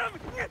me! Get off me!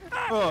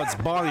 Ah, Oh, it's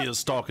Bonnie is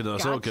stalking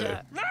us. Gotcha.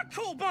 Okay. not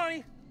cool,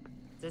 Bonnie!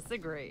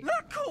 Disagree.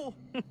 Not cool!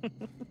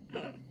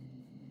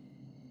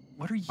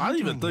 What are you I didn't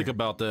even doing think here?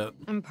 about that.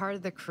 I'm part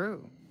of the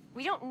crew.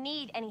 We don't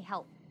need any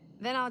help.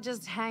 Then I'll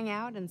just hang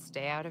out and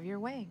stay out of your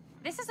way.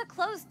 This is a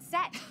closed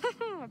set.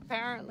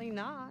 Apparently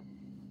not.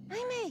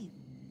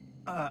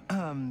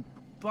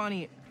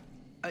 Bonnie,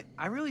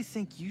 I really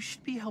think you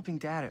should be helping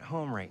Dad at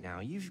home right now.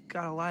 You've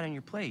got a lot on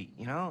your plate,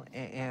 you know?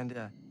 And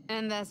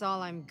that's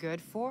all I'm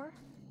good for?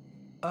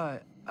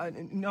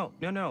 no.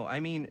 I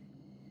mean,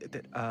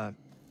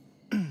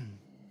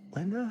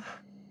 Linda?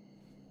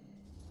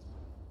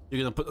 You're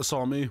gonna put this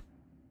on me?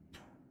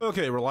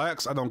 Okay,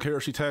 relax. I don't care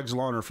if she tags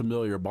along or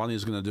familiar.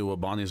 Bonnie's gonna do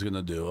what Bonnie's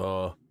gonna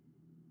do.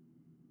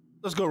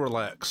 Let's go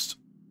relaxed.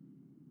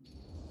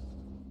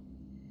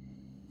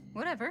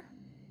 Whatever.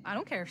 I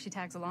don't care if she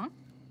tags along.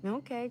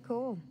 Okay,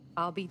 cool.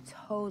 I'll be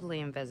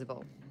totally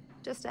invisible.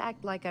 Just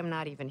act like I'm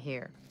not even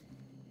here.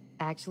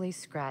 Actually,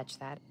 scratch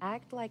that.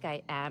 Act like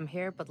I am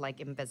here, but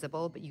like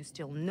invisible, but you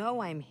still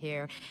know I'm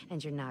here,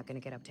 and you're not gonna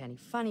get up to any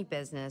funny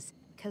business,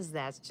 because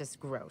that's just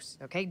gross,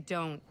 okay?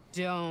 Don't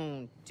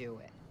do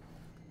it.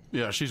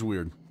 Yeah, she's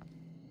weird.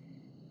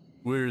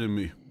 Weirder than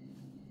me.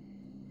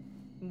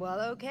 Well,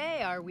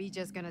 okay, are we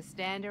just gonna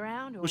stand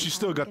around? Or But she's are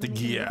still we got the gonna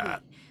make a yeah.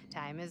 movie?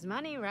 Time is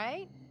money,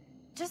 right?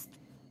 Just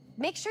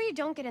make sure you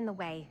don't get in the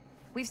way.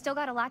 We've still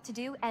got a lot to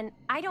do, and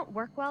I don't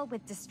work well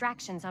with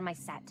distractions on my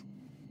set.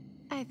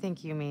 I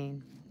think you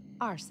mean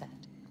our set.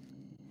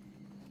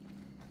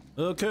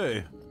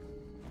 Okay.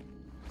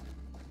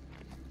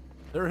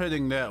 They're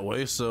heading that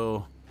way,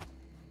 so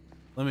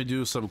let me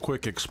do some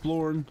quick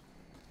exploring.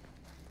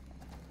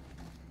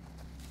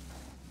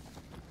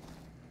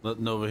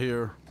 Nothing over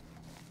here.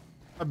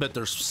 I bet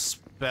there's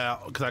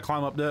spout. Can I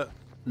climb up that?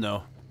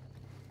 No.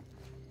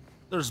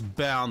 There's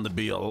bound to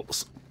be a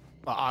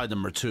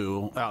item or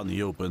two out in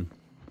the open.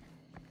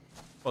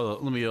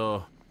 Let me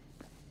go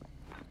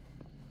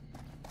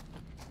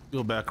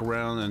back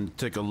around and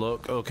take a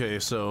look. Okay,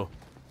 so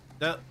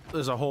that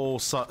there's a whole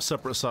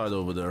separate side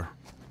over there.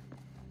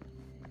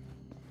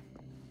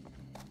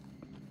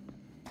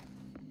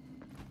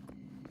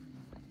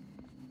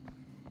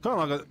 Kind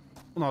of like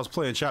when I was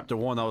playing chapter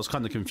 1, I was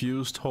kind of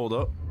confused. Hold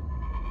up.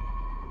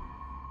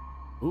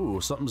 Ooh,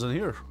 something's in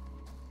here.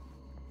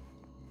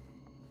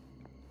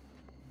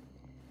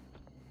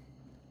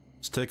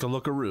 Let's take a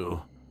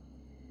look-a-roo.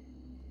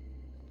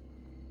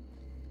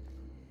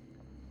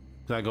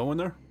 Can I go in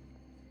there?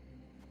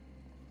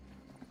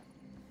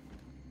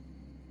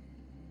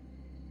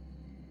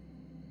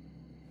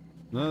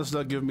 No, it's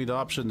not giving me the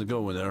option to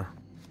go in there.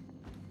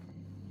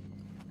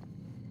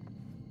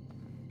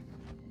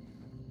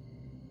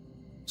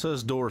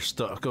 Says door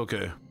stuck.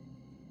 Okay.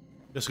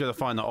 Just gotta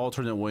find the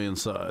alternate way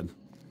inside.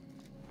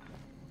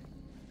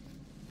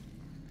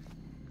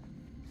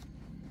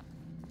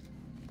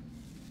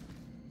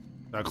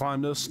 Can I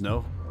climb this?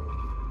 No.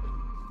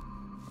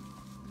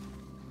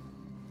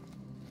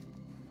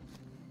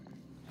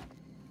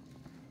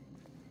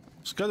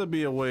 There's gotta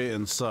be a way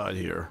inside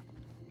here.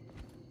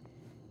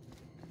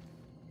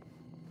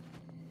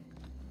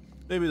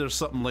 Maybe there's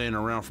something laying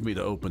around for me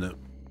to open it.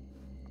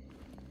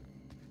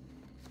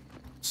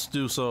 Let's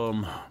do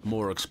some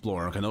more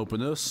exploring. I can open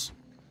this.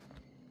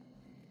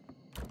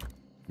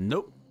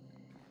 Nope.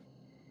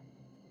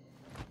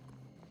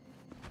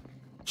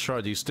 Let's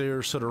try these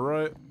stairs to the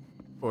right.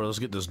 Or let's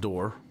get this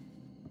door.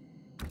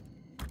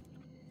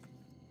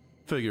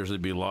 Figures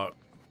it'd be locked.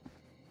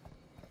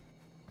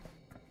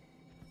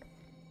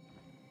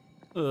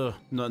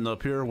 Nothing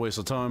up here. Waste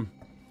of time.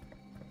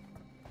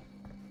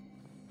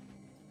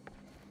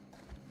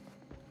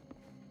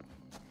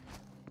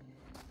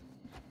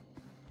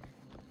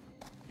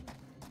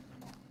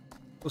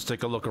 Let's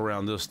take a look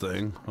around this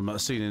thing. I'm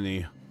not seeing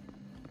any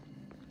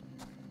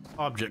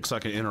objects I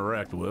can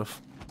interact with.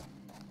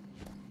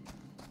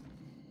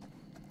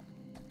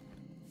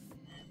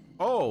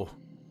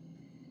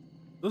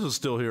 This is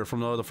still here from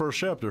the first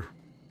chapter.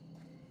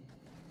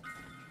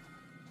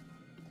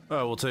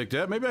 Alright, we'll take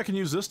that. Maybe I can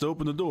use this to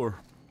open the door.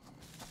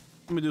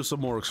 Let me do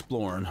some more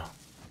exploring.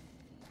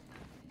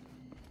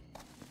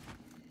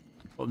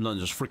 Oh, none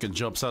just freaking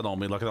jumps out on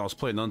me like I was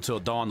playing Until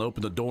Dawn,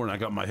 opened the door and I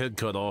got my head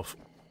cut off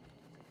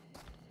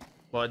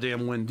by a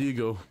damn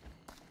Wendigo.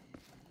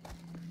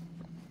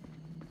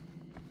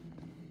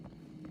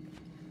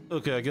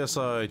 Okay, I guess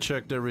I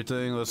checked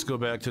everything. Let's go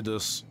back to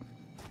this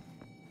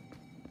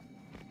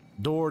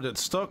door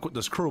that's stuck with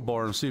this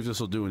crowbar and see if this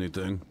will do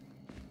anything.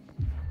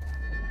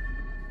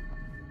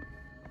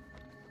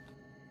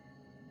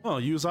 Oh,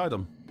 use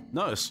item.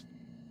 Nice.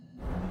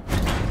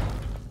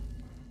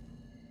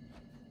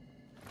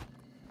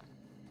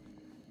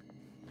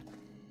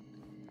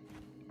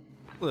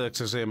 Let's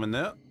examine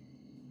that.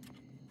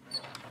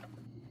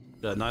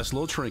 Got a nice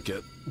little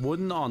trinket.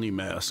 Wooden Oni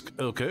mask.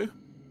 Okay.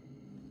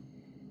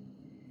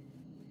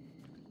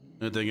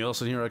 Anything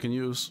else in here I can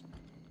use?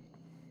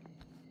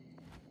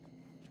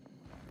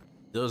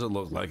 Doesn't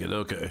look like it.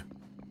 Okay.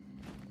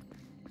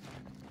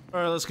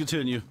 Alright, let's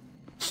continue.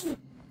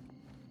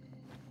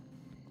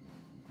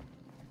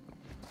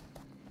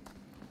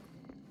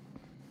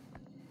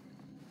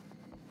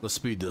 Let's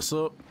speed this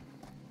up.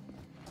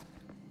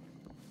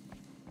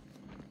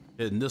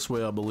 Heading this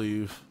way, I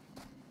believe.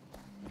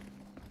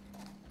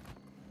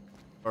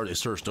 Already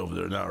searched over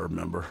there, now I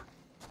remember.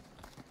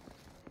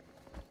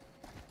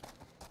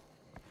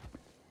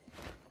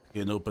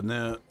 Can't open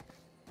that.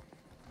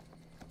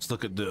 Let's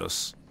look at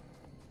this.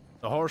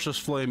 The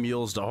harshest flame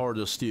yields the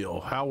hardest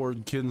steel.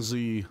 Howard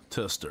Kinsey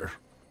Tester.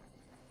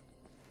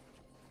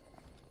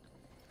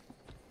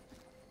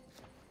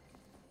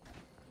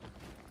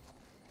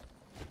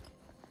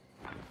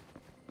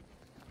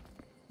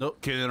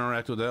 Nope, can't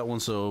interact with that one,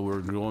 so we're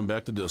going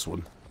back to this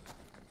one.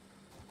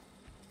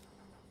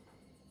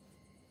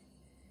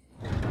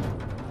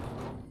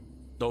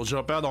 Don't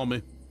jump out on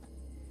me.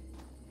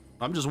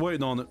 I'm just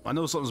waiting on it. I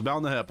know something's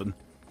bound to happen.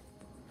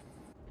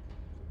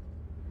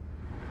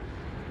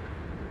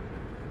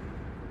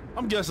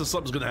 I'm guessing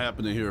something's gonna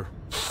happen in here.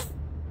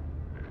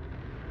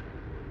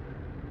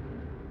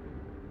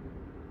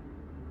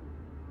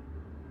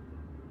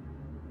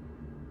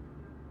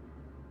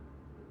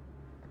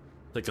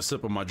 Take a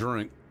sip of my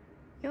drink.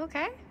 You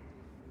okay?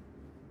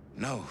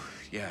 No,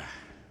 yeah.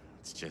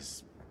 It's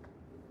just...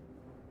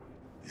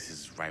 This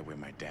is right where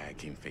my dad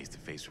came face to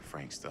face with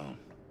Frank Stone.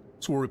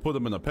 That's where we put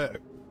him in a pack.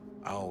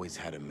 I always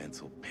had a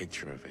mental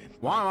picture of it.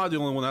 Why am I the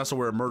only one that has to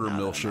wear a murder Now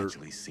mill that shirt? I'm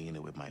actually seeing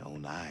it with my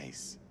own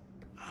eyes.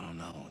 I don't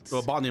know. It's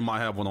Well, Bonnie might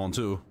have one on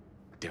too.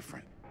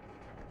 different.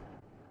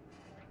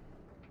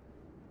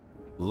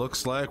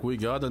 Looks like we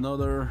got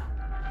another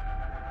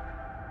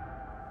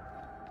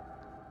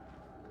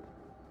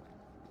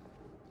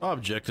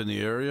object in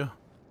the area.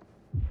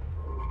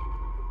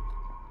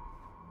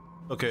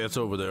 Okay, it's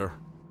over there.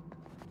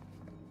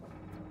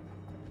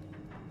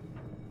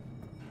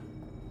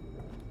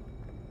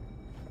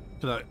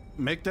 Can I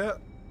make that?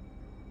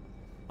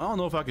 I don't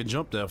know if I can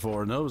jump that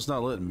far. No, it's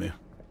not letting me.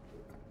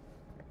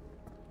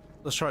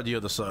 Let's try the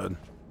other side.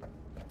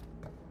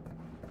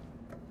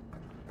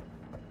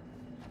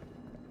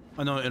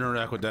 I know I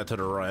interact with that to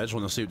the right. I just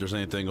want to see if there's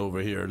anything over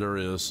here. There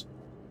is.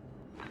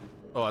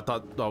 Oh, I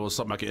thought that was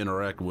something I could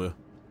interact with.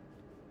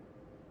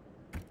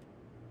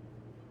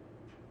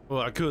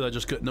 Well, I could. I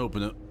just couldn't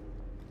open it.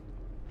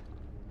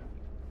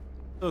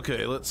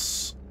 Okay,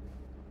 let's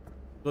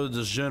go to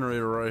this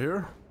generator right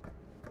here.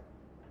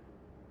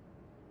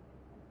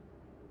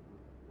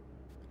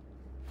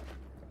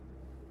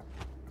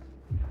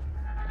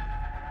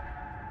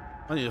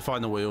 I need to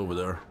find a way over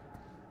there.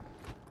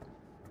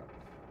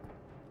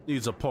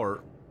 Needs a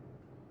part.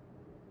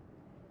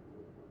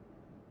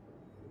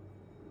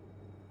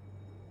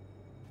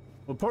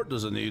 What part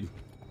does it need?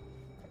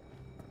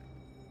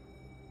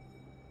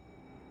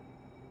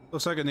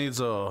 Looks like it needs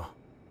a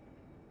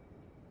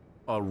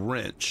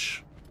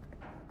wrench.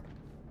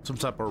 Some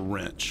type of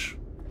wrench.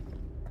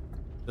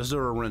 Is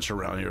there a wrench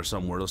around here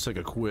somewhere? Let's take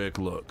a quick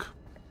look.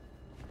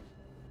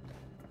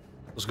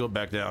 Let's go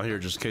back down here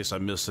just in case I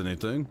missed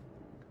anything.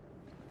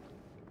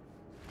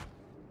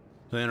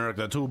 Can I interact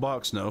that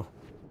toolbox? No.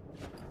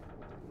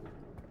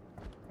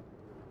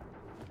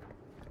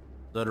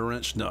 Is that a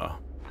wrench? No.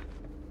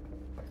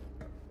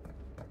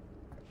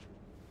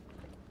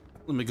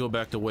 Let me go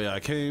back the way I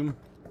came.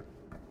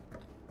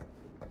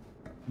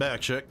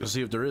 Back check to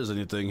see if there is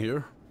anything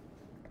here.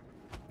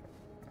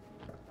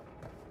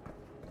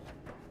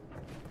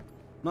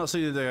 Not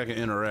seeing anything I can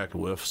interact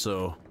with,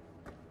 so.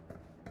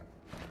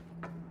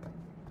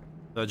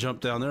 Did I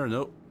jump down there?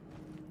 Nope.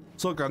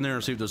 Let's look down there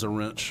and see if there's a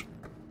wrench.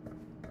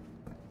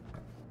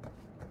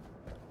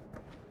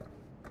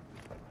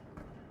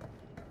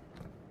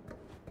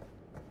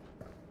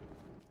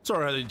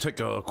 Sorry, I had to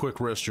take a quick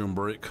restroom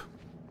break.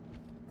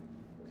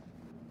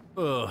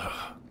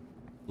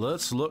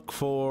 Let's look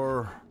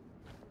for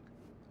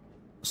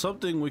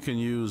something we can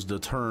use to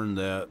turn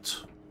that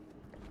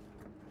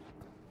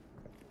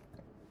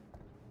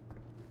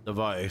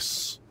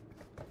device.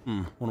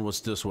 Wonder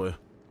what's this way.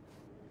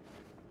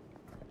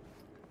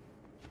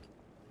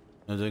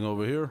 Anything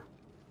over here?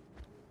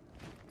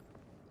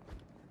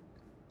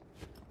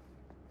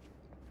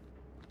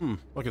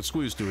 I can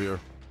squeeze through here.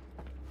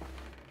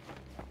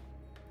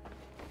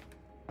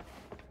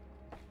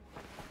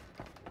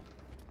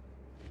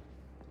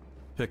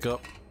 Pick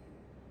up.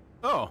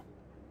 Oh.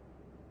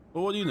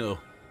 Well, what do you know?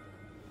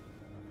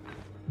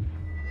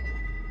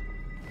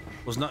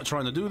 Was not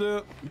trying to do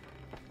that.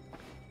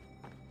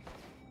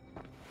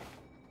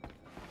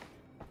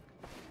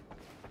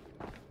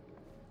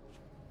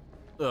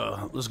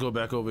 Let's go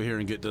back over here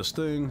and get this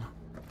thing.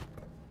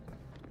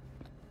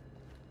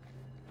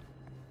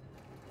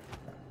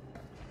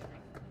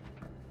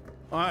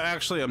 I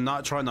actually am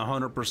not trying to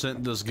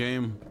 100% this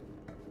game.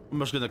 I'm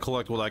just gonna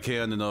collect what I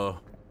can, and I'll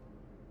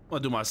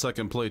do my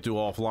second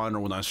playthrough offline or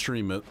when I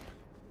stream it.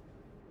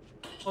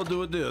 I'll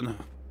do it then.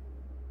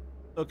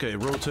 Okay,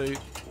 rotate.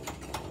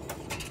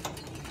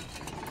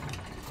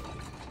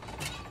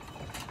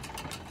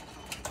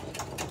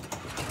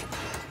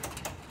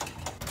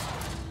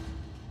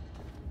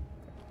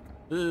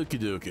 Okie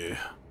dokie.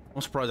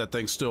 I'm surprised that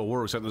thing still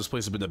works after this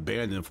place has been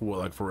abandoned for what,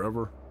 like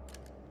forever.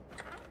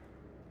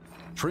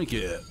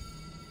 Trinket.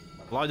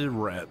 Blighted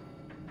rat.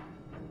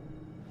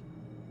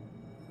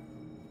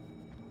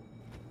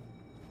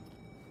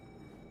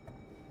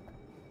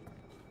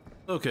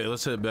 Okay,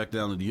 let's head back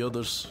down to the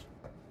others.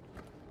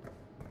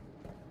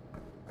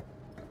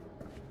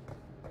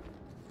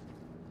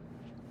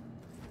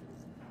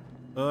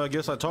 I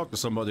guess I talked to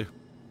somebody.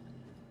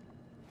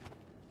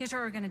 Here's what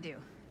we're gonna do.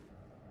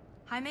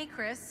 Jaime,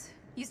 Chris,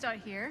 you start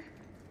here.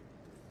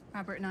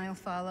 Robert and I'll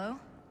follow.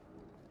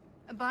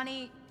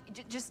 Bonnie,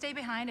 just stay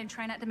behind and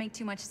try not to make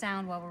too much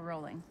sound while we're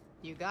rolling.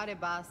 You got it,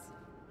 boss.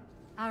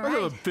 All I right.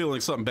 have a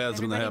feeling something bad's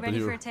gonna happen ready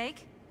here. for a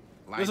take?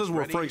 This is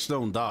where Ready? Frank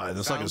Stone died.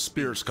 It's like his Sound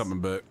spirit's speaks. coming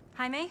back.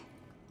 Jaime,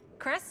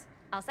 Chris,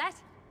 All set?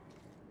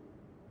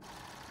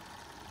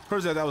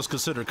 Heard that was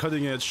considered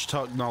cutting edge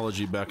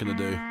technology back in the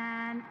day.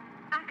 and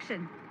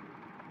action.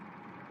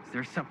 Is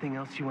there something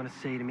else you want to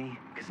say to me?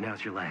 Because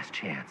now's your last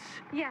chance.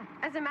 Yeah,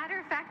 as a matter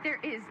of fact, there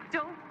is.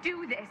 Don't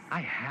do this. I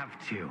have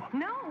to.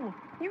 No,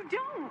 you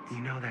don't. You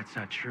know that's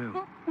not true.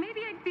 Well, maybe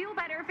I'd feel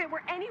better if it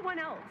were anyone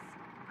else.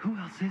 Who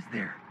else is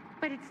there?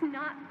 But it's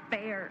not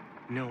fair.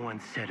 No one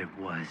said it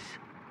was.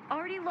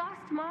 Already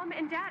lost Mom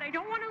and Dad. I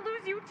don't want to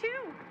lose you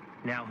too.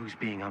 Now who's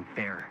being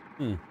unfair?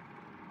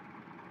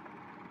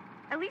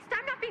 At least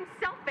I'm not being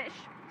selfish.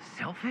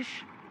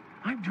 Selfish?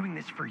 I'm doing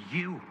this for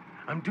you.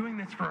 I'm doing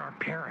this for our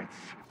parents.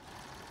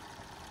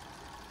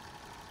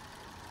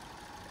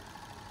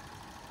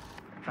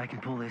 If I can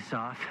pull this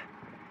off,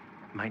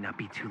 it might not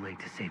be too late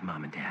to save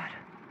Mom and Dad.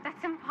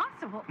 That's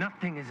impossible.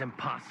 Nothing is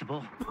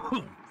impossible.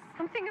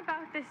 Something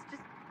about this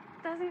just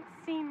doesn't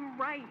seem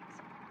right.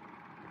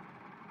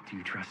 Do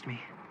you trust me?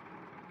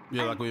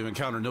 Yeah, like we've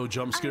encountered no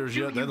jump scares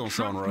yet. That don't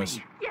sound right.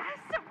 Me? Yes,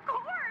 of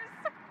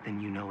course. Then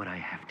you know what I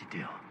have to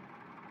do.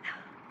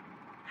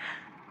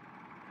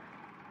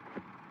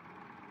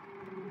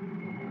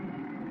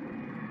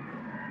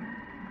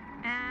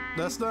 And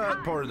That's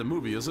not part of the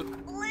movie, is it?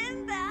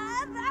 Linda,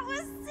 that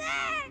was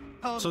sick.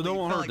 So no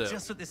one heard that.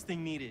 Just what this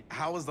thing needed.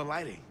 How was the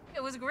lighting?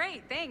 It was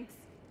great, thanks.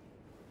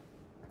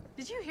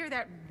 Did you hear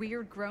that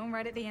weird groan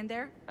right at the end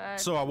there?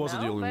 So I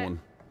wasn't the No, only but one.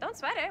 Don't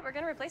sweat it. We're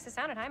gonna replace the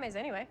sound at Jaime's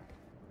anyway.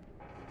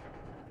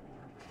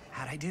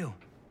 How'd I do?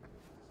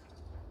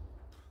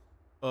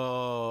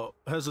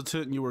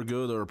 Hesitant, you were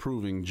good, or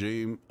approving?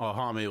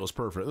 Jaime was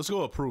perfect. Let's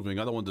go approving.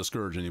 I don't want to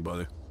discourage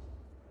anybody.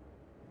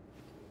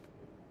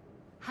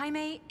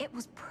 Jaime, it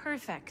was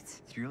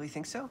perfect. Do you really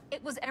think so?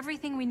 It was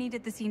everything we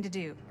needed the scene to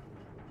do.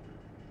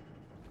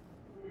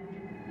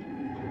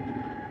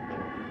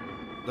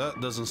 That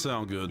doesn't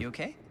sound good. You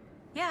okay?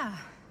 Yeah,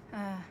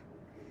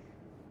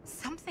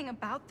 something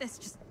about this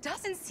just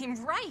doesn't seem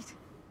right.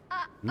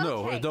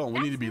 No, Okay, it don't. We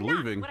need to be that's not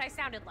leaving. what I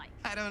sounded like.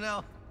 I don't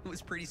know. It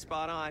was pretty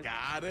spot on.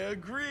 Gotta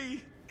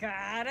agree.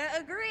 Gotta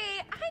agree.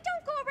 I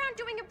don't go around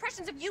doing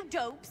impressions of you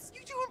dopes.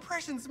 You do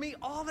impressions of me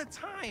all the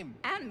time.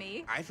 And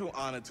me. I feel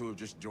honored to have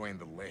just joined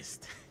the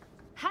list.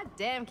 Hot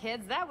damn,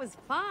 kids, that was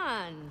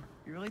fun.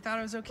 You really thought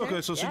it was okay?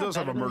 Okay, so she Yeah, does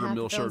have a better than murder half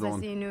mill the films shirt I on.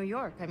 see in New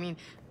York. I mean,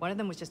 one of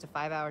them was just a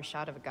 5-hour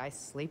shot of a guy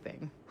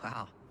sleeping.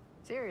 Wow.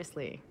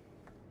 Seriously.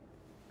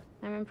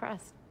 I'm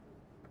impressed.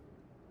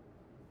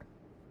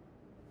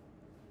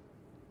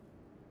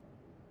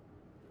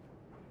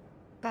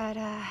 But,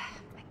 I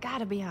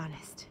gotta be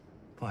honest.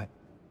 What?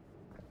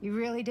 You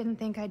really didn't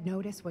think I'd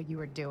notice what you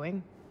were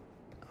doing?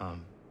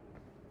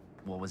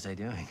 What was I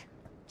doing?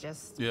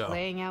 Just Yeah.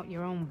 playing out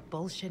your own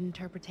bullshit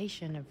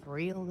interpretation of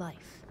real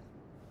life.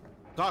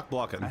 Cock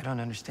blocking. I don't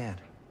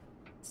understand.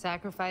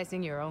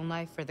 Sacrificing your own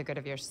life for the good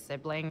of your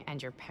sibling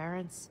and your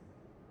parents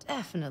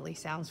definitely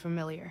sounds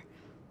familiar.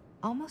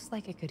 Almost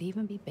like it could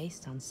even be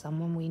based on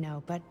someone we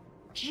know, but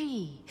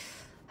gee,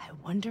 I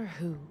wonder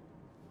who.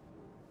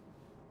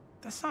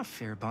 That's not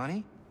fair,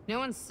 Bonnie. No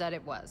one said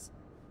it was.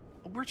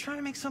 We're trying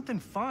to make something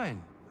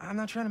fun. I'm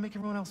not trying to make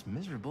everyone else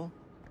miserable.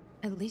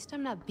 At least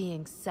I'm not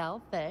being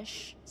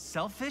selfish.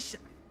 Selfish?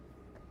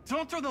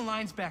 Don't throw the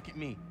lines back at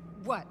me.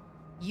 What?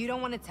 You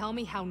don't want to tell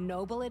me how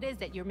noble it is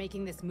that you're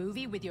making this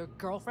movie with your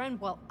girlfriend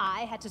while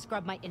I had to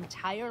scrub my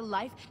entire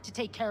life to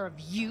take care of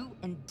you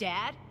and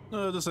Dad?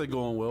 This ain't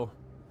going well.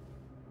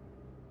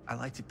 I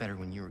liked it better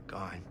when you were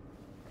gone.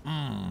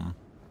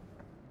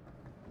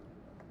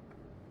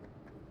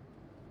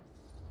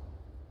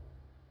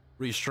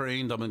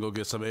 Restrained, I'm gonna go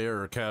get some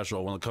air, or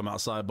casual. Want to come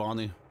outside,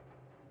 Bonnie?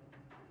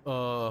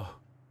 Both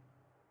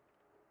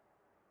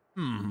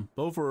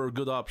are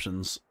good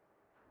options.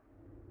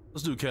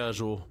 Let's do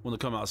casual. Want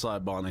to come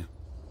outside, Bonnie?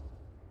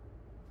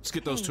 Let's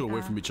get those two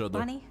away from each other.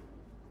 Bonnie, you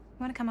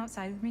want to come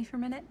outside with me for a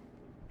minute?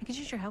 I could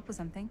use your help with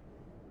something.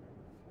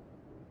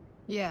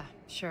 Yeah,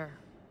 sure.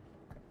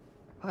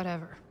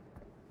 Whatever.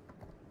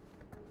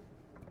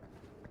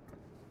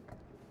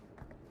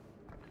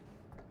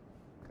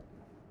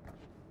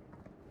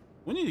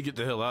 We need to get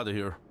the hell out of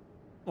here.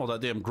 All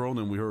that damn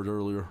groaning we heard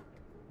earlier.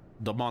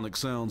 Demonic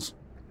sounds.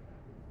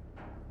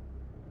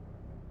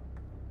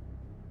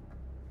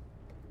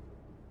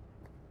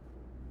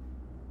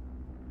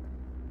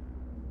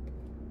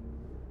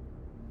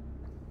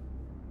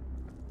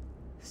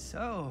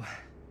 So,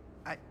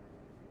 I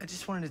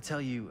just wanted to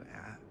tell you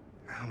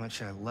how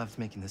much I loved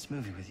making this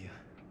movie with you.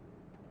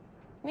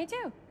 Me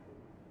too.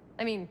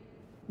 I mean,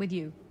 with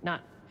you,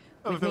 not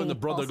I have a with feeling me the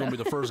brother also. gonna be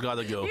the first guy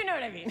to go. You know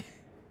what I mean.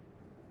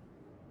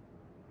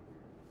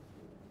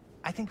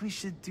 I think we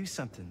should do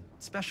something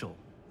special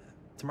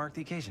to mark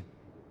the occasion.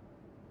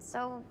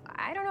 So,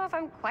 I don't know if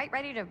I'm quite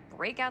ready to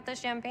break out the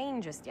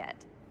champagne just yet.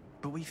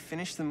 But we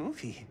finished the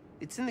movie.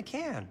 It's in the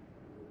can.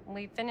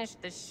 We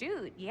finished the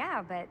shoot,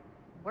 yeah, but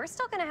we're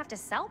still gonna have to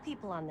sell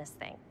people on this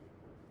thing.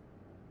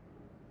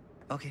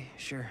 Okay,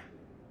 sure.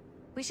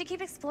 We should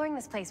keep exploring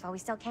this place while we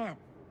still can.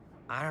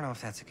 I don't know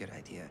if that's a good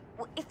idea.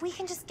 Well, if we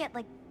can just get,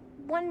 like,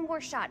 one more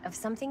shot of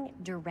something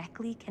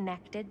directly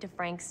connected to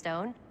Frank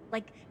Stone,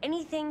 like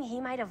anything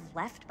he might have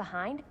left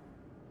behind,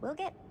 we'll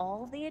get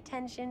all the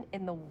attention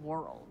in the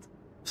world.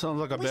 Sounds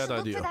like a We bad should look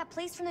idea. for that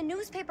place from the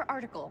newspaper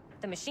article,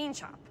 the machine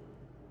shop.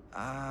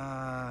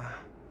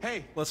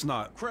 Hey, Let's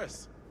not.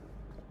 Chris.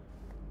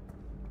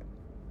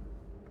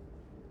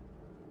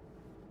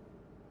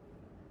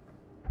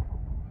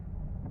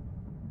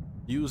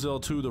 Use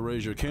L2 to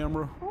raise your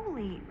camera.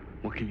 Holy,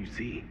 What can you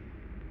see?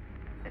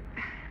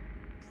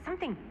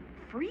 something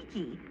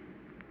freaky.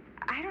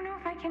 I don't know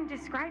if I can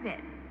describe it.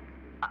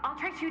 I'll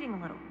try shooting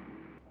a little.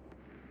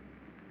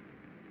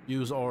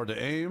 Use R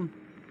to aim,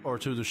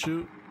 R2 to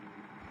shoot.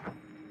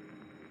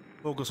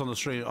 Focus on the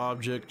strange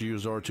object,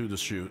 use R2 to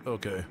shoot.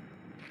 Okay.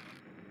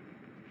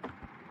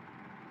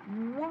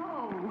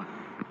 Whoa!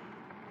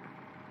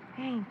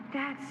 Ain't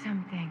that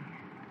something?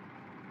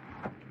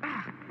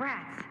 Ah,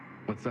 rats.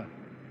 What's up?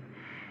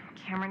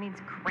 Camera needs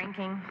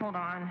cranking. Hold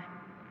on.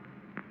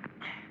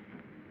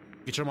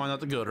 Get your mind out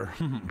the gutter.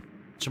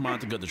 Get your mind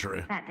out the gutter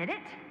tray. That did it.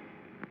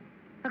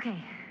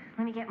 Okay,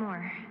 let me get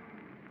more.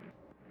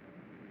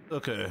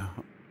 Okay.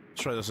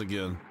 Let's try this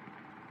again.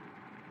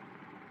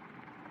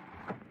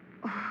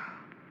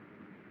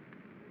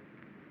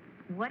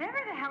 Whatever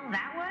the hell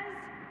that was,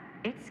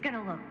 it's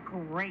gonna look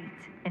great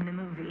in the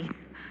movie.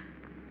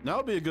 Now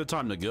would be a good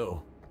time to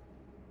go.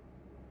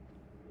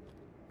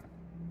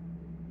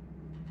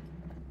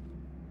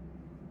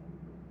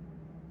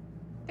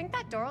 Think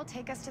that door will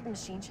take us to the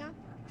machine shop?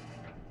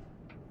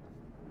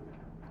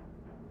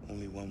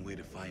 Only one way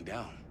to find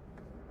out.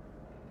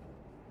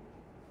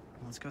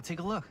 Let's go take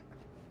a look.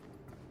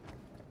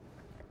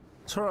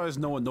 Surprised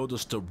no one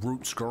noticed the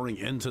roots growing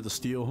into the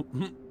steel.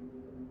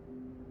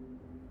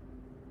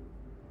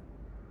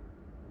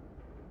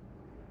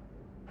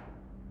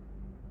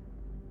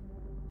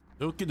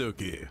 Okie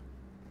dokie.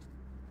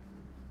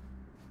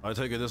 I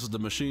take it this is the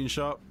machine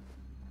shop.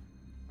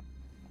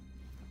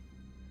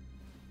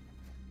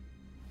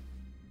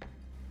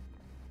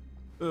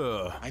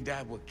 Ugh. My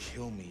dad would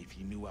kill me if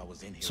he knew I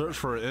was in here. Search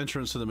for an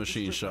entrance to the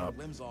machine Just rip shop.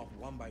 my limbs off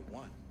one by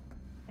one.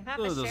 I thought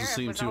Oh, the doesn't sheriff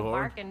seem was too all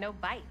hard. bark and no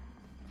bite.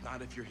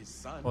 Not if you're his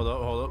son. Hold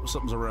up,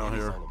 something's around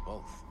He's here. all of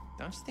both.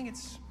 Don't you think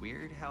it's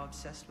weird how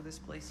obsessed with this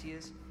place he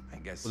is? I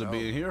guess Would so. it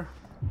be in here?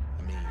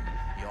 I mean,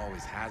 he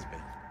always has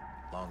been,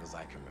 long as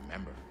I can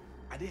remember.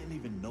 I didn't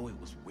even know it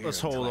was weird. Let's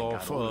hold until I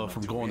off, got old enough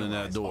from to going in that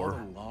realize door. All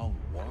the long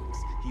walks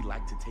he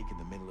liked to take in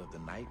the middle of the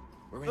night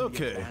were in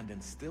Okay. the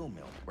abandoned steel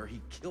mill where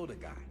he killed a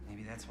guy.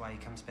 Maybe that's why he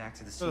comes back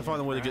to the scene. Gotta find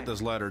a of way to get crime.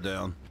 this ladder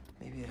down.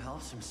 Maybe it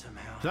helps him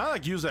somehow. Can I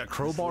like use that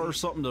crowbar or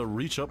something to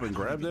reach up and I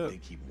don't grab even that?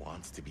 think he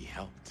wants to be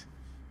helped.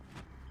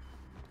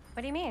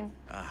 What do you mean?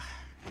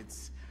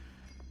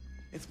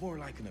 It's more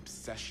like an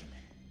obsession,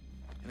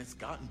 and it's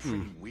gotten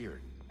pretty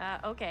weird.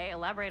 Okay,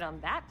 elaborate on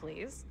that,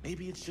 please.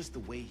 Maybe it's just the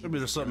way he Maybe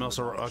there's was something dealing else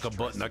with all like the a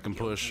button stress I can and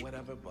guilt push. or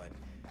whatever, but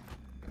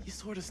he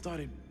sort of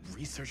started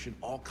researching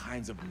all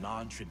kinds of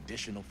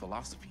non-traditional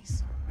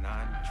philosophies.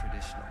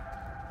 Non-traditional.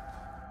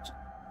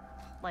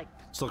 Like,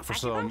 Let's look for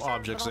some acupuncture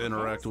objects to with all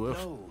the interact with.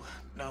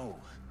 No.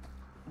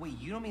 Wait,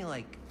 you don't mean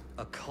like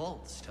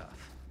occult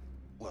stuff?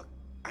 Look,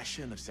 I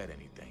shouldn't have said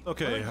anything.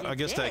 Okay, Well, you I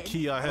guess that did.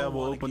 key I I don't have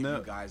will wanna open give that.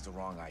 you guys the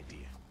wrong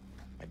idea.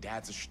 My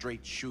dad's a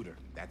straight shooter.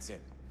 That's it.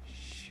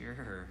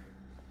 Sure.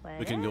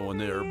 we can go in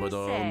there, but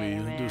let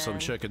me do some man.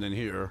 checking in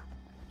here.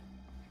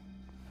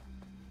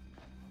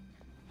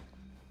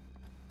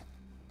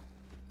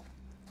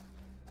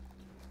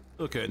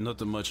 Okay,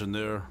 nothing much in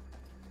there.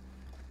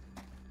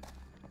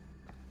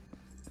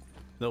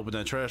 Open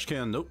that trash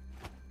can. Nope.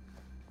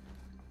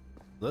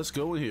 Let's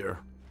go in here.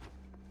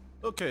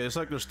 Okay, it's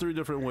like there's 3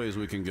 different ways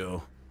we can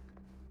go.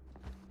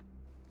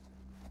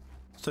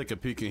 Let's take a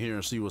peek in here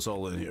and see what's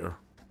all in here.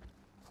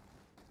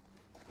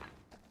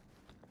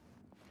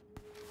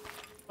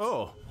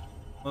 Oh,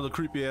 another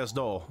creepy ass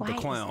doll, the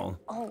clown.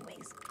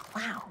 Always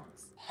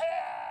clowns.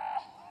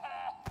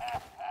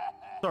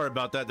 Sorry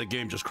about that, the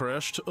game just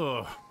crashed.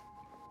 Ugh.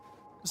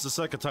 This is the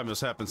second time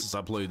this happened since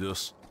I played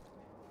this.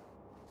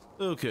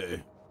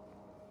 Okay.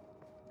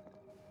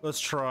 Let's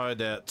try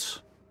that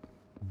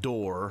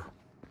door.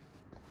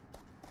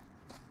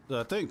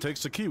 That thing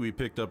takes the key we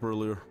picked up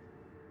earlier.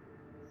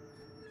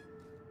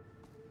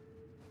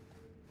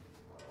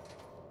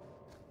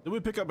 Did we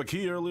pick up a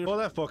key earlier? Oh,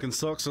 that fucking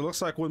sucks. It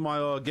looks like when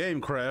my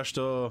game crashed,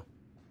 I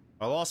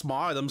lost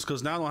my items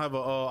because now I don't have an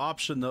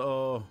option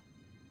to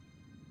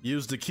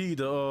use the key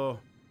to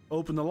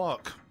open the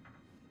lock.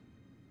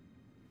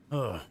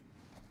 And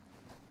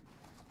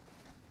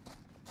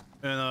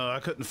I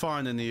couldn't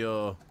find any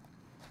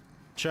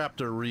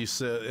chapter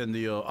reset in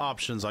the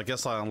options. I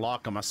guess I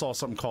unlocked them. I saw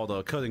something called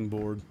a cutting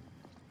board.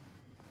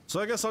 So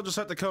I guess I'll just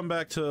have to come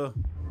back to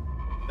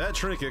that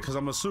trinket, because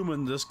I'm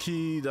assuming this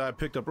key that I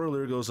picked up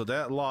earlier goes to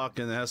that lock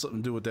and it has something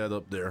to do with that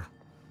up there.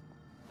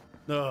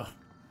 Oh,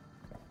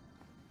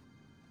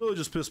 it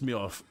just pissed me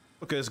off.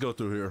 Okay, let's go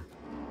through here.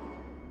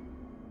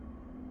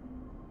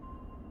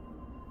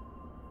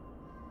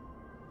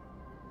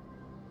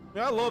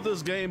 Yeah, I love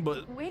this game,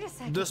 but wait a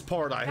second. this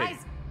part I hate.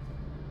 Guys,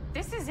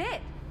 this is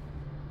it.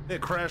 It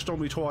crashed on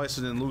me twice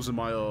and then losing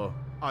my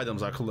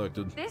items I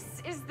collected.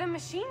 This is the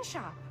machine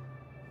shop.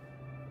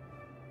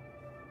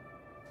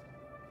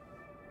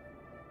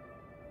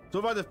 So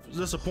if I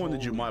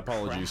disappointed you, my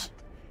apologies.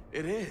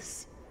 Crap. It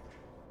is.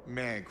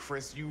 Man,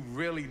 Chris, you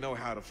really know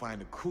how to find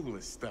the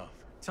coolest stuff.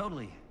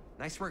 Totally.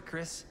 Nice work,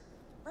 Chris.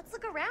 Let's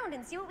look around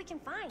and see what we can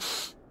find.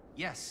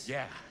 Yes.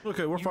 Yeah.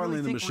 Okay, we're You finally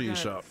really in the think we're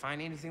machine gonna shop.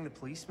 Find anything the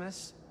police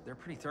miss? They're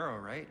pretty thorough,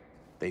 right?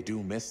 They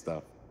do miss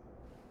stuff.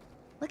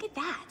 Look at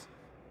that.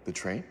 The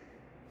train?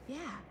 Yeah.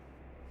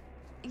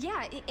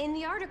 Yeah, in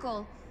the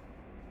article,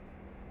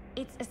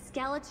 it's a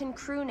skeleton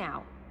crew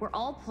now. We're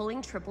all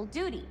pulling triple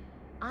duty.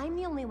 I'm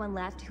the only one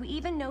left who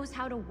even knows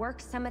how to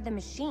work some of the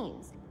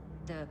machines.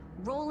 The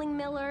rolling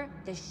miller,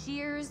 the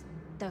shears,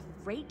 the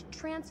freight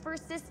transfer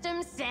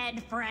system,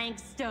 said Frank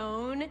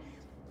Stone.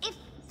 If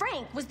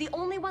Frank was the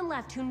only one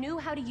left who knew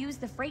how to use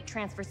the freight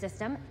transfer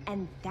system,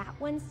 and that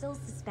one's still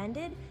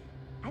suspended,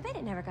 I bet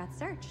it never got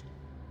searched.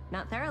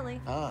 Not thoroughly.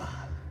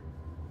 Ah,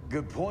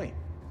 good point.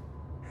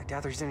 I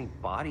doubt there's any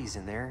bodies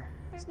in there.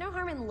 There's no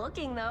harm in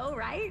looking, though,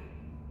 right?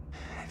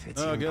 If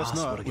it's I guess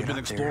impossible not. to We've get been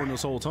up exploring there.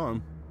 this whole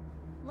time.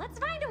 Let's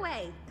find a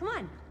way. Come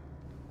on.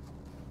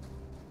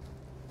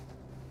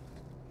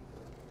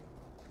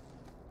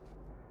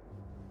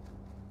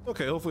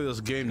 Okay, hopefully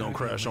this game don't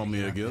crash on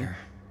me again. There.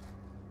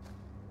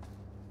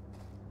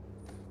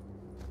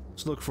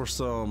 Let's look for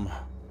some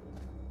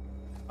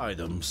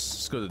items.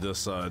 Let's go to this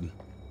side.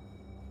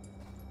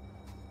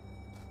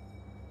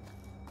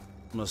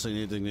 I'm not seeing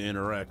anything to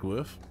interact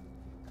with.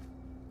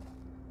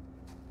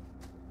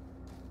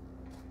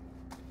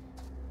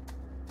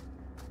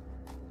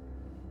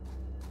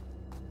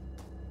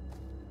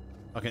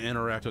 I can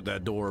interact with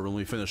that door when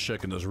we finish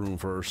checking this room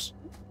first.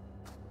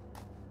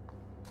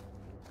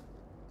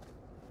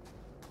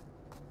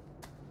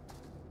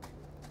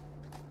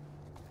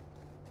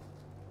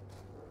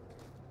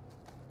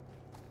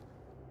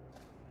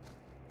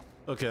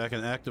 Okay, I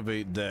can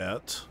activate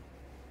that.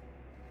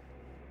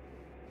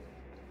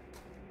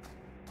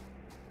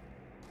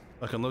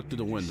 I can look through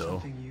the Maybe there's window.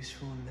 Something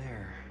useful in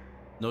there.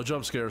 No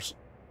jump scares.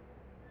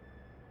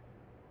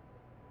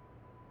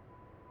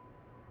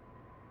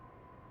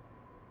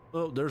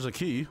 Oh, there's a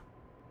key.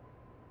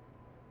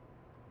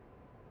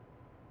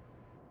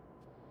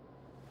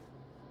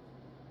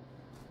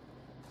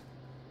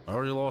 I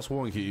already lost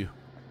one key.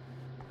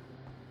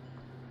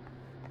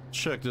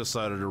 Check this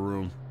side of the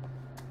room.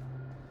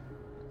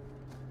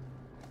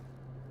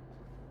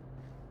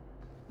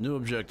 New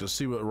objective,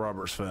 see what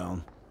Robert's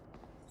found.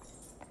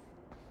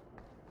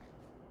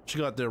 What you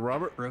got there,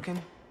 Robert?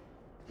 Broken?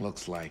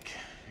 Looks like,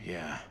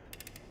 yeah.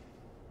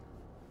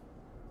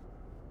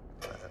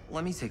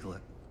 Let me take a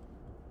look.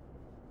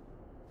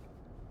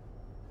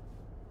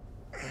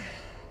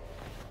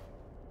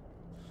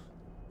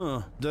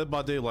 Dead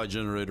by Daylight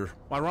generator.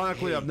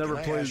 Ironically, Hey, I've never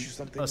can I played ask you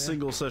something, a man?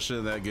 single session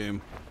in that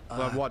game.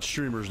 But I've watched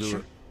streamers do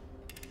it.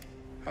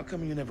 How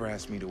come you never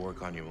asked me to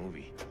work on your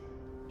movie?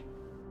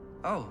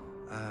 Oh,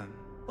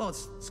 well,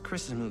 it's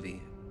Chris's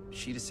movie.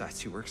 She decides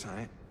who works on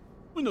it.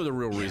 We know the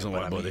real reason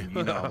why, but I buddy. mean,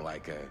 you know,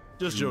 like a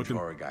Just huge joking.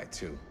 horror guy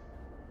too.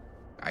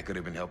 I could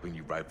have been helping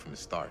you right from the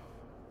start.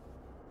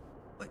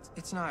 But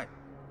it's not.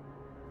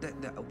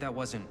 That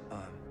wasn't.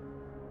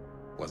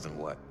 Wasn't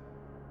what?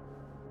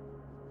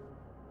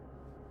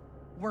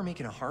 we're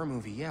making a horror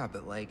movie, yeah,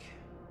 but like,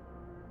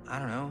 I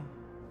don't know.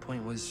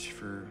 Point was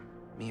for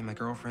me and my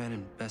girlfriend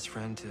and best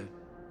friend to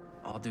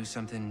all do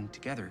something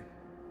together.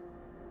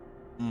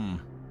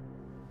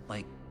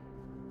 Like,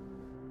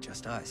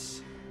 just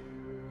us.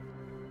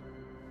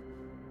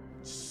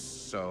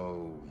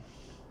 So,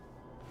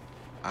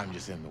 I'm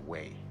just in the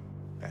way,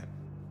 then.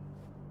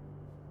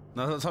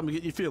 Now that's how me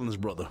get your feelings,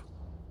 brother.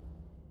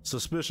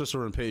 Suspicious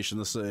or impatient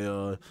to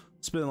say,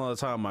 spend a lot of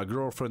time with my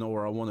girlfriend,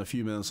 or I want a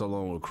few minutes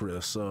alone with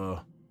Chris.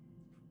 I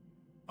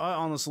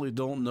honestly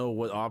don't know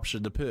what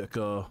option to pick.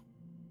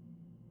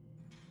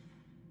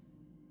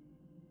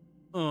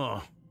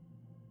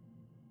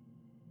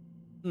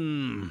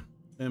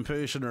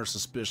 Impatient or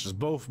suspicious.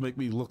 Both make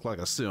me look like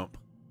a simp.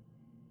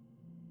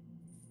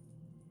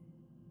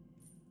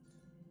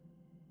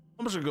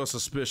 I'm just gonna go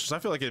suspicious. I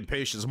feel like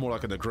impatient is more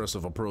like an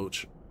aggressive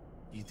approach.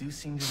 You do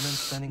seem to have been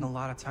spending a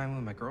lot of time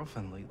with my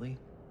girlfriend lately.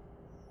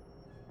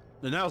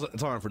 And now's the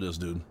time for this,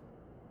 dude.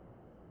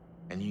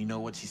 And you know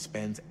what she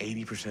spends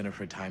 80% of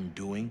her time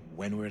doing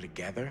when we're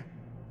together?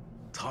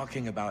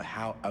 Talking about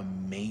how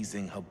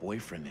amazing her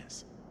boyfriend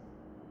is.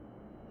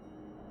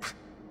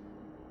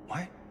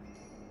 What?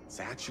 It's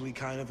actually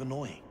kind of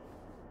annoying.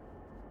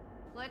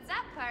 What's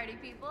up, party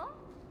people?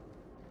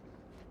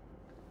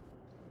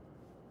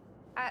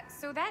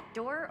 So that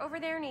door over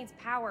there needs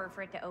power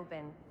for it to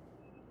open.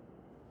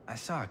 I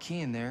saw a key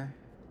in there.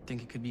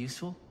 Think it could be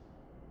useful?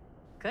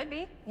 Could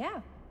be,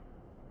 yeah.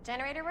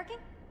 Generator working?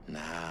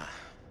 Nah,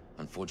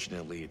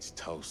 unfortunately it's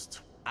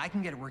toast. I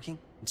can get it working.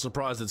 I'm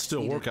surprised it'd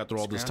still work after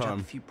all this Scrounge up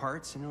time. a few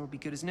parts and it'll be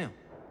good as new.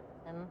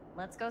 Then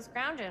let's go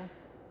scrounging.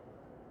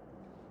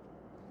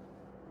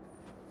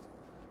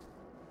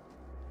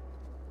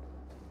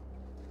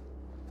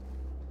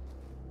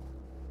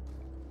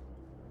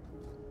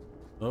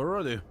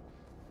 Alrighty.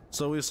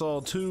 So we saw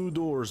 2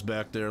 doors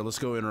back there. Let's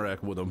go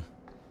interact with them.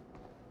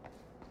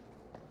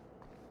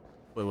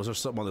 Wait, was there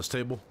something on this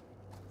table?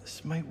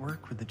 This might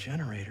work with the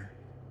generator.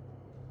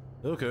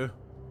 Okay.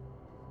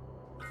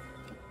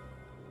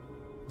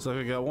 Looks like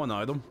I got 1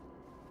 item.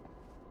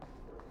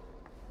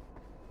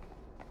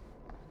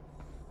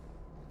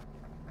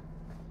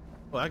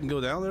 Oh, I can go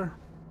down there?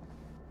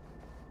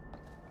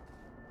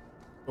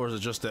 Or is it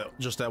just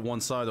that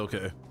one side?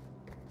 Okay.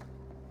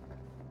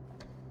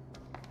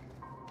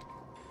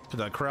 Could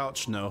I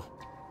crouch? No.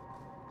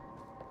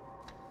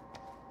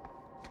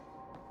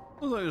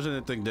 Looks like there's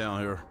anything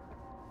down here.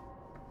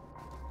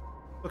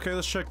 Okay,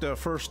 let's check that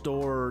first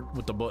door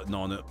with the button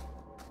on it.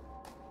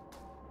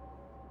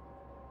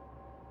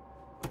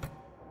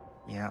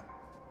 Yeah.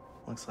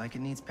 Looks like it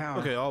needs power.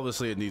 Okay,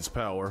 obviously it needs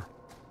power.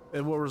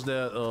 And what was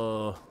that,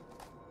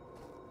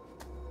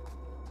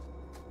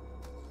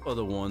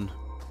 other one?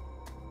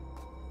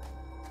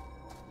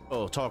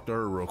 Oh, talk to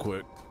her real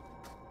quick.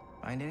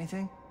 Find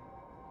anything?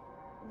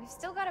 We've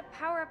still got to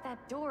power up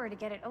that door to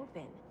get it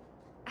open.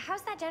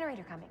 How's that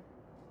generator coming?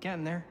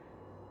 Getting there.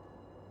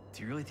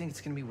 Do you really think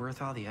it's gonna be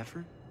worth all the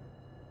effort?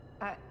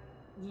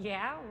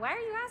 Yeah? Why are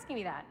you asking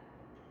me that?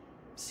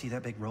 See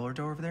that big roller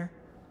door over there?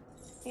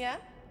 Yeah?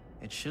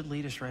 It should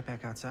lead us right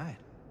back outside.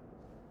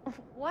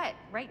 What,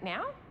 right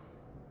now?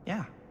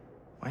 Yeah.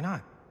 Why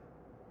not?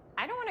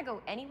 I don't want to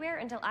go anywhere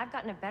until I've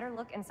gotten a better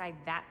look inside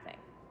that thing.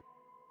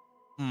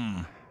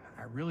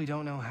 I really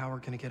don't know how we're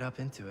gonna get up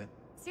into it.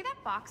 See that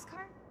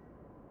boxcar?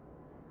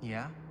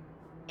 Yeah?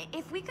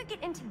 If we could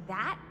get into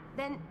that,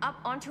 then up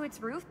onto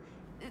its roof,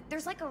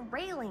 there's like a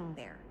railing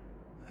there.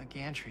 A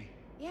gantry.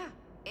 Yeah,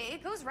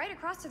 it goes right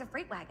across to the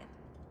freight wagon.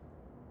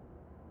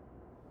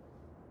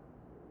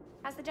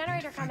 How's the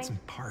generator Find coming? some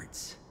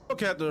parts.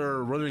 Okay,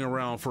 after running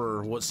around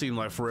for what seemed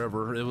like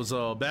forever, it was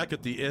back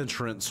at the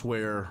entrance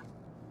where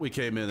we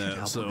came in Could at,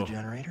 help so with the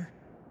generator?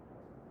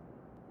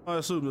 I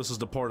assume this is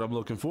the part I'm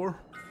looking for.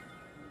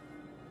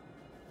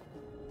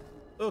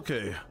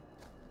 Okay.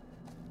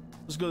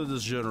 Let's go to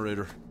this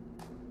generator.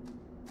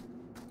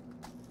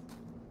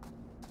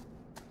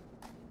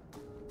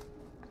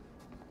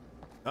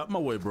 Out my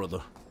way,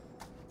 brother.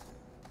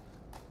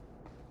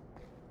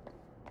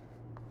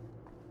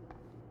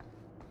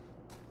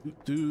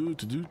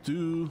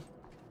 Do.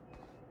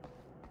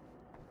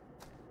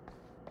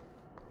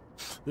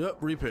 Yep,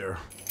 repair.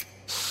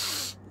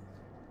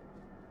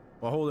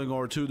 While holding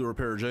R2 to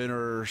repair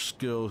generator,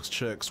 skills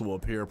checks will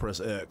appear. Press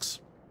X.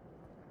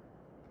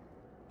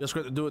 Just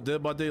got to do it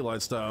Dead by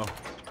Daylight style.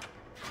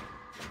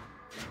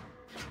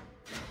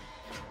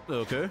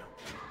 Okay.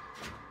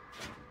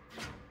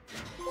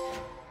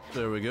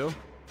 There we go.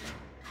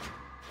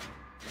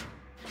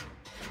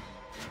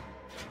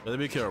 Better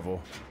be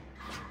careful.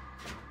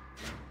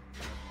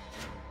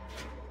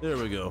 There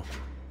we go.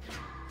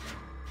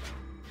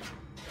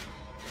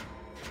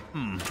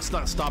 It's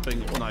not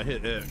stopping when I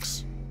hit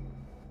X.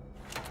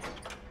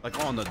 Like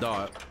on the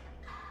dot.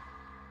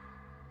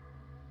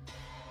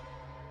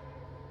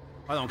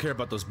 I don't care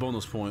about those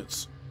bonus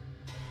points.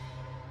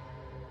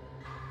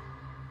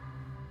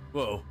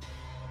 Whoa.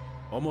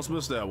 Almost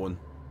missed that one.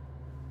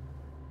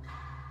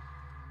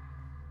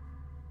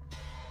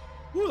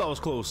 Ooh, that was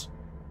close.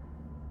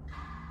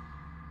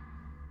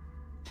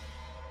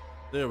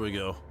 There we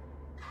go.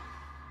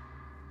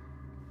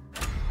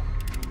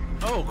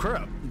 Oh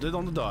crap, did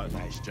on the dot.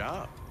 Nice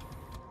job.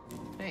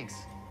 Thanks.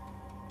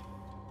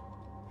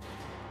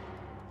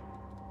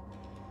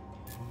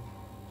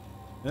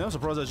 Yeah, I'm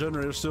surprised that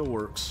generator still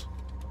works.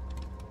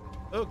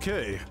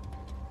 Okay.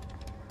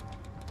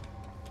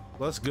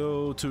 Let's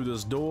go to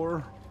this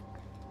door.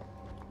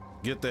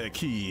 Get that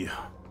key.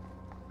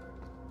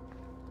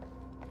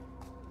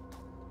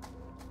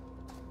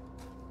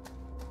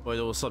 Wait,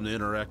 there was something to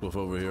interact with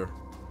over here.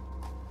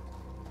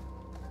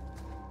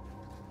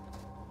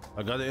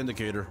 I got the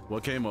indicator.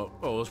 What came up?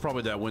 Oh, it's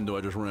probably that window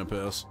I just ran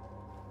past.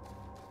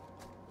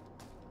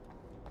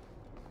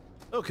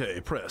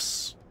 Okay,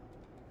 press.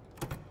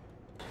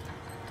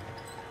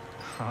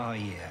 Oh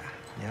yeah,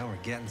 now we're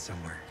getting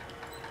somewhere.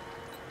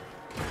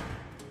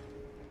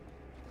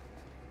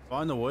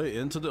 Find a way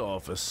into the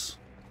office.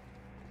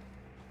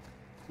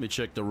 Let me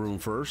check the room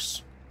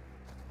first.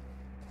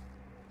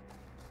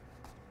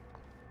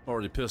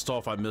 Already pissed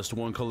off I missed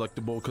one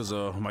collectible because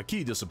my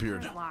key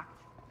disappeared. It's locked.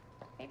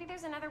 Maybe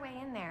there's another way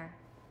in there.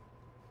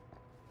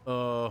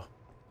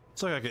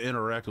 It's like I can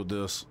interact with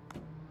this.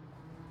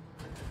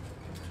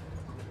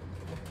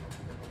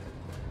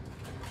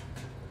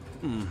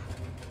 I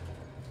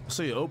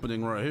see an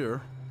opening right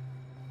here.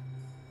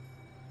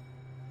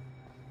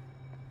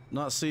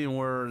 Not seeing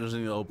where there's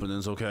any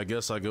openings. Okay, I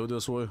guess I go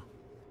this way.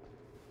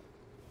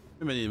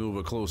 I may need to move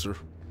it closer.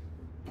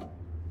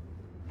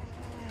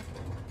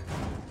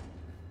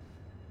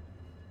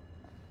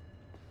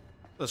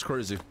 That's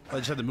crazy. I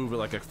just had to move it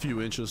like a few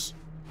inches.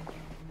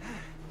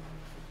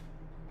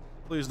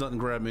 Please nothing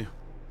grab me.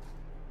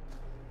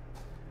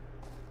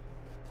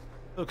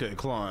 Okay,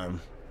 climb.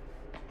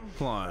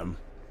 Climb.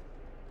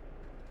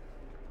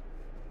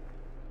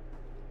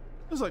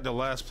 This is like the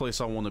last place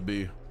I want to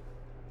be.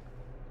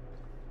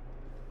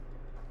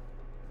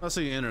 I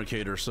see an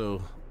indicator,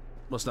 so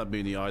must not be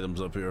any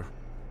items up here.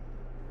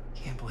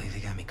 Can't believe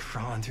they got me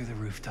crawling through the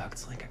roof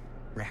ducts like a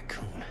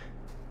raccoon.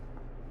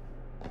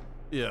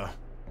 Yeah.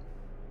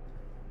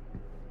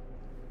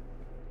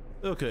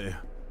 Okay.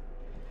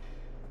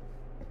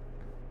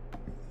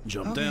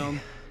 Jump down.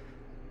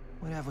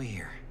 What have we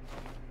here?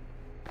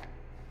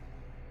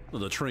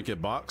 The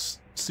trinket box.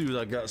 See what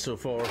I got so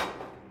far.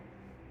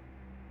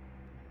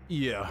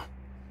 Yeah.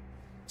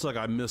 It's like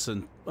I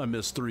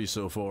missed 3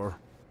 so far.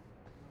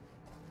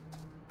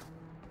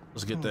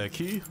 Let's get that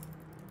key.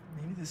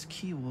 Maybe this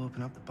key will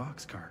open up the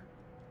boxcar.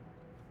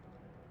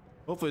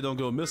 Hopefully it don't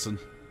go missing.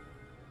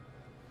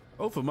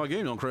 Hopefully my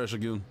game don't crash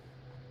again.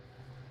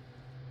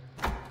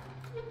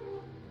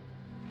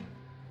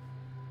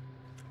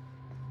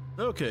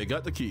 Okay,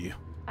 got the key.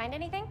 Find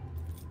anything?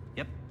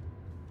 Yep.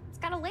 It's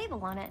got a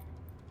label on it.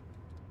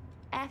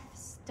 F.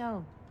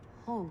 Stone.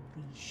 Holy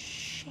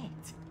shit.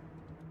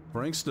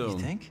 Frank Stone. You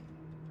think?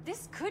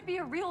 This could be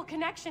a real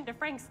connection to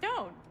Frank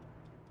Stone.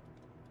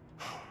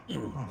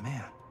 Oh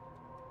man.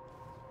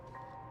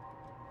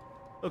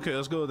 Okay,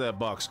 let's go to that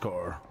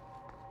boxcar.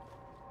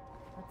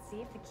 Let's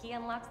see if the key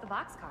unlocks the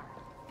boxcar.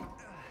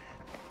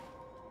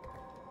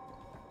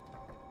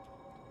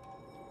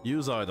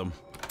 Use item.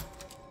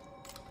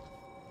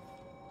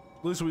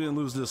 At least we didn't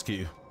lose this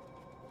key.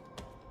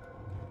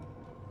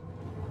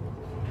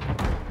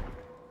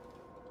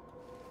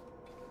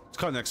 It's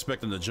kind of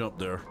expecting to jump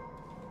there.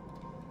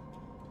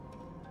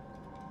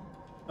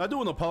 I do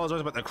want to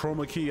apologize about the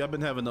chroma key. I've been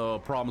having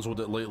problems with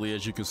it lately,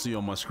 as you can see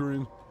on my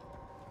screen.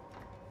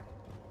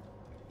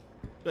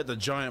 Got the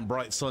giant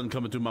bright sun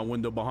coming through my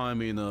window behind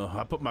me, and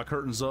I put my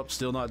curtains up,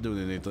 still not doing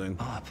anything.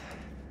 Up.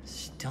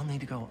 Still need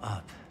to go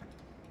up.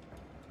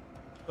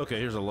 Okay,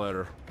 here's a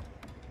ladder.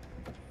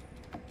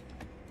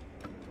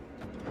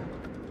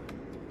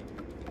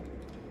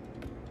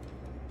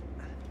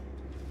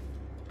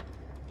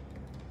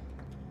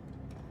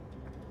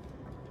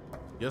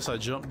 Yes, I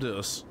jumped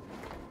this.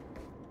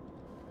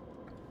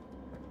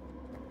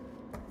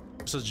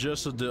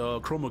 Suggested the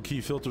chroma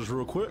key filters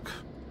real quick.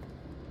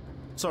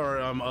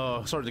 Sorry, I'm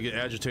starting to get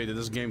agitated.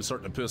 This game's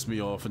starting to piss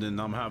me off, and then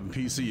I'm having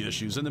PC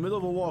issues in the middle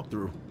of a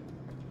walkthrough.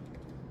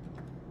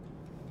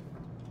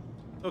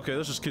 Okay,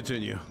 let's just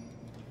continue.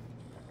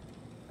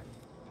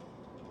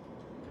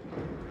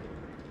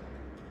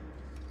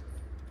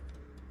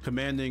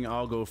 Commanding,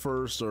 I'll go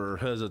first, or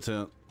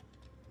hesitant?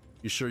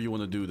 You sure you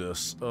want to do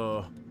this?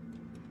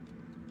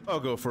 I'll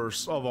go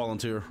first. I'll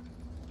volunteer.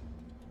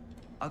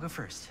 I'll go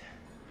first.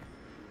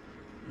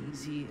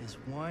 Easy as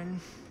 1,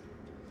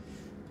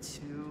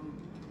 2,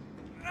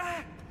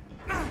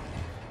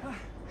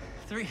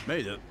 3.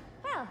 Made it.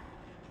 Well,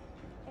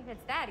 if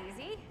it's that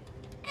easy.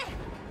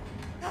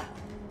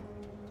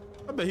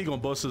 I bet he gonna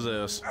bust his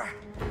ass.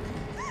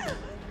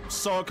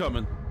 Saw it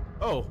coming.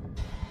 Oh.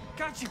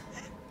 Got you.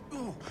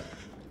 Ooh.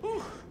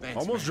 Ooh. Thanks,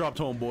 Almost man. dropped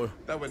homeboy.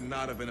 That would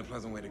not have been a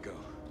pleasant way to go.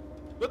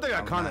 Good thing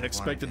I kind of not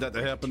expected that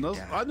wanting to to happen. break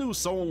you I knew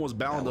someone was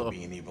bound That to would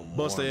be an even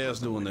bust more their ass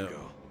pleasant doing way that. to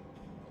go.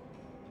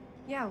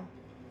 Yo,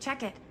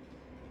 check it.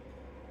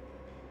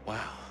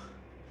 Wow.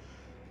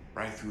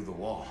 Right through the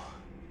wall.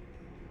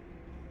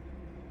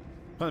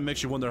 Kind of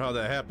makes you wonder how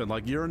that happened.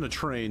 Like, you're in a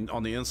train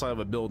on the inside of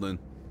a building,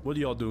 What are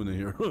y'all doing in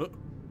here?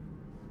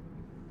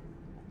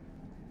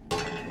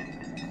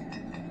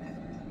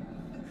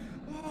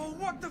 Oh,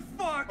 what the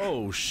fuck?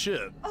 Oh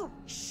shit. Oh,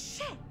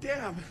 shit!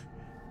 Damn.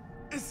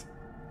 Is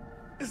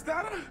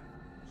that a...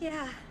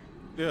 Yeah.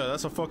 Yeah,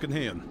 that's a fucking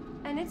hand.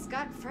 And it's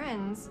got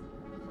friends.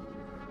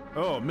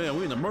 Oh man,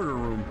 we in the murder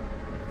room.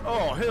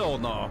 Oh hell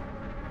no.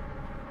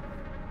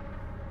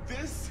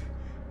 This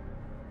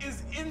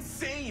is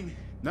insane.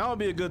 Now would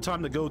be a good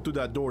time to go through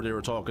that door they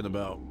were talking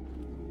about.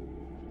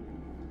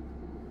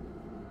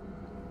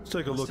 Let's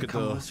take a look at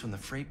come the... loose when the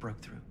freight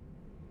broke through.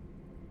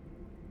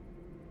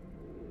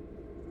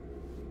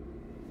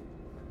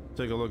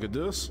 Take a look at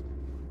this.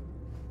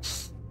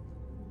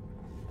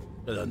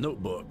 And a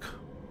notebook.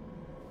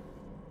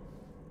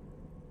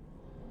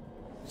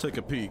 Take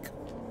a peek.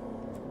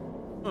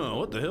 Oh,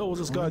 what the hell was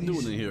this guy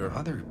doing in here?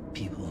 Other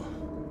people.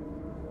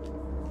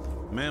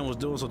 Man was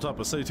doing some type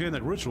of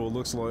satanic ritual, it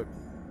looks like.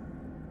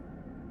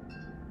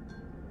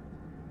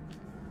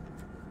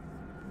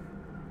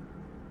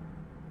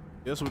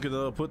 Guess we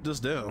could put this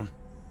down.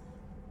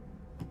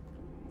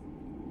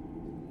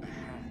 A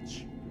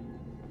hatch.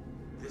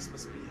 This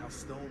must be how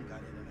Stone got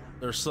in and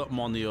out. There's something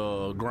on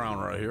the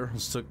ground right here.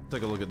 Let's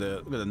take a look at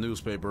that. Look at the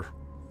newspaper.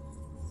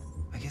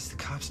 I guess the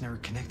cops never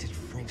connected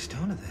Frank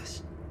Stone to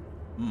this.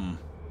 Hmm.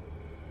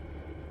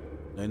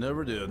 They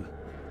never did.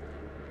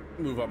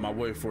 Move out my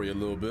way for you a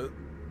little bit.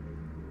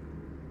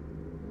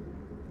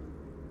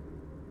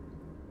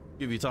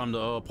 Give you time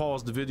to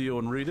pause the video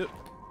and read it.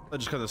 I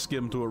just kind of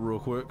skimmed through it real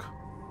quick.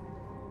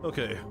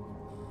 Okay.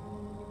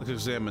 Let's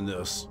examine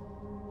this.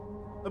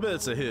 I bet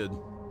it's a hid.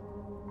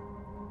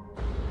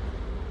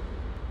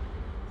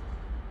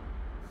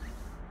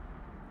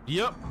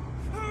 Yep.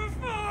 Oh,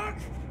 fuck!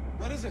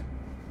 What is it?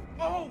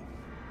 Oh!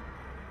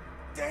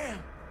 Damn!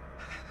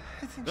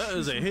 I think That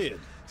is a hid.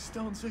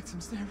 Stone's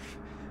victims. They never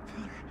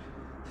found her.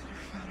 They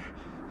never found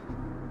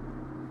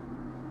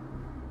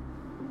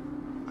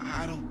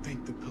her. I don't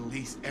think the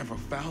police ever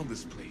found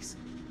this place.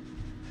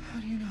 How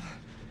do you know that?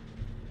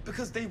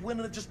 Because they went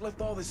and just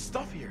left all this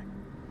stuff here.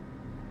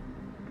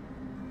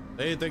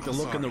 They didn't think to I'm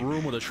look in the sorry,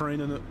 room man. with a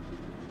train in it.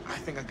 I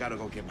think I gotta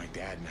go get my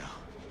dad now.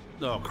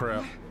 Oh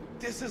crap.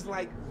 This is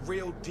like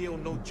real deal,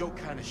 no joke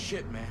kind of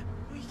shit, man.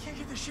 Well, you can't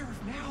get the sheriff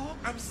now.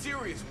 I'm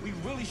serious. We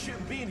really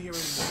shouldn't be in here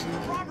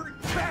anymore.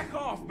 Robert, back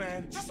off,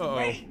 man. Just Uh-oh.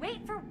 wait.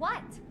 Wait for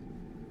what?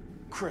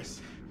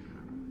 Chris,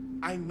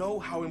 I know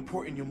how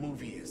important your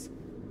movie is.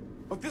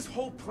 But this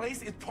whole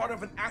place is part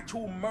of an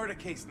actual murder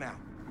case now.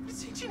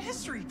 It's ancient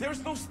history.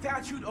 There's no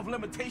statute of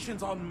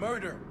limitations on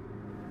murder.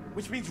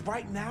 Which means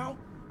right now,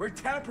 we're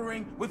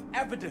tampering with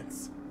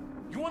evidence.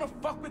 You wanna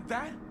fuck with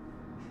that?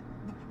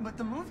 But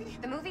the movie?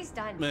 The movie's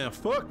done. Man,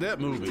 fuck that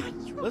movie.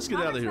 Let's get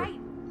out of Robert's here. right.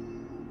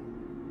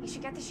 You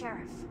should get the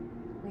sheriff.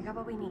 We got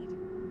what we need.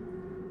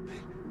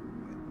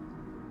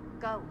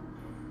 Go.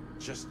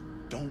 Just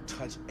don't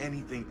touch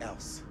anything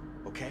else,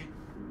 okay?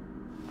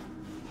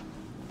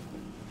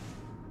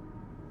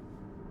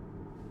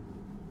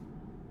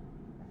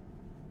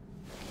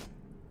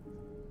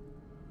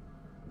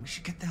 We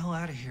should get the hell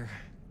out of here.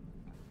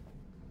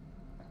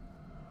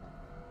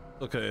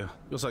 Okay,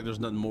 looks like there's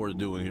nothing more to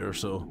do in here,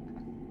 so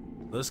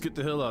let's get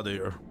the hell out of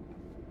here.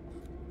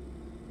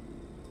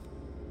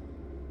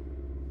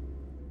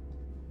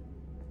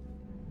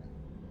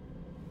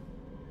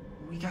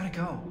 We gotta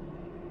go.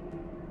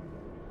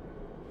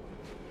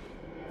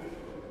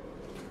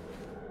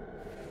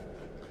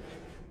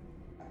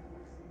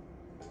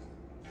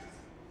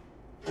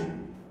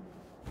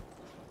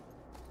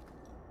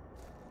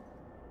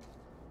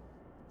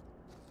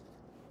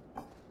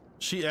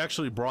 She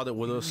actually brought it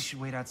with Maybe us. we should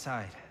wait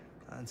outside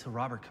until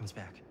Robert comes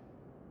back.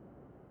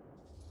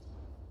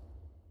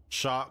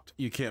 Shocked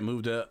you can't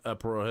move that.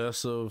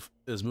 Apprehensive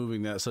is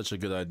moving that such a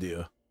good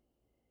idea.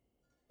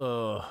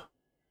 Let's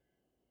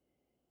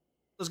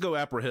go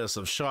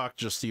apprehensive. Shocked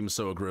just seems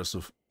so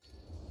aggressive.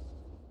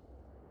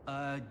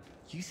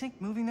 You think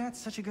moving that's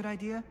such a good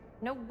idea?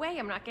 No way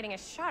I'm not getting a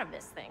shot of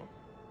this thing.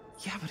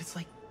 Yeah, but it's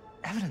like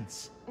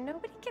evidence.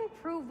 Nobody can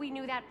prove we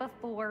knew that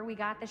before we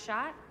got the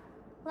shot.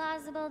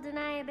 Plausible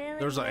deniability.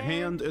 There's a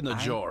hand in a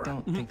jar. I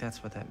don't think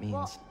that's what that means.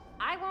 Well,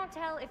 I won't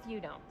tell if you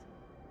don't.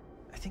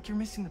 I think you're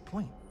missing the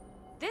point.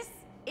 This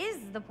is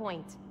the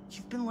point.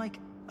 You've been like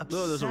obsessed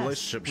No, there's a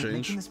relationship with change.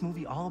 making this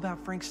movie all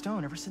about Frank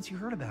Stone ever since you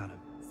heard about him.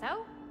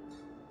 So?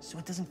 So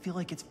it doesn't feel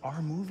like it's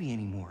our movie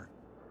anymore.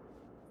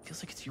 It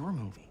feels like it's your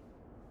movie.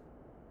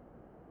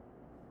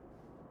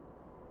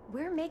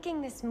 We're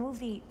making this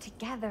movie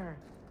together.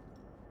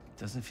 It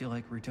doesn't feel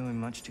like we're doing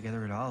much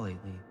together at all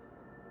lately.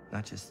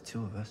 Not just the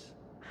two of us.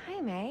 Hi,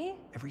 May.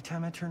 Every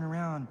time I turn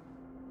around,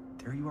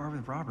 there you are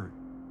with Robert.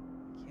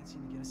 Can't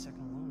seem to get a second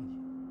alone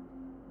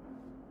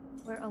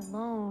with you. We're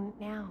alone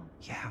now.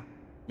 Yeah.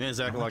 Man's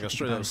acting like a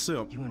straight up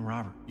simp. You and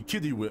Robert. You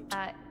kiddie whipped.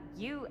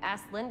 You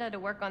asked Linda to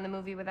work on the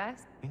movie with us?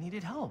 We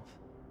needed help.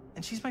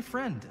 And she's my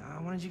friend.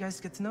 I wanted you guys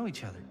to get to know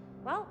each other.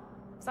 Well,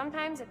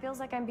 sometimes it feels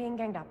like I'm being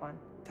ganged up on.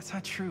 That's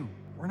not true.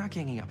 We're not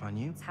ganging up on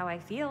you. It's how I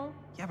feel.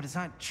 Yeah, but it's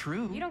not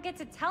true. You don't get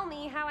to tell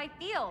me how I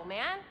feel,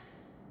 man.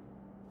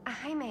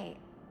 Jaime,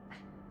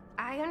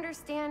 I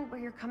understand where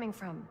you're coming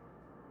from.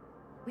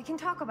 We can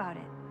talk about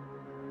it.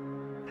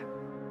 But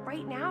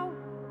right now,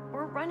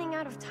 we're running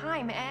out of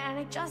time, and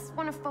I just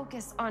want to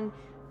focus on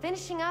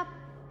finishing up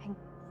and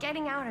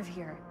getting out of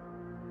here.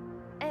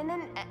 And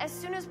then, as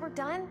soon as we're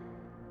done,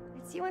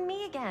 it's you and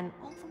me again,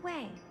 all the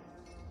way.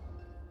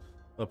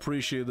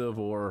 Appreciative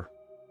or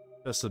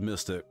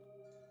pessimistic?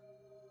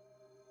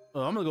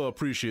 I'm gonna go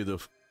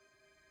appreciative.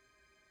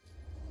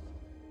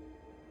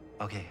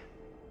 Okay.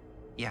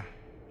 Yeah,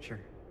 sure.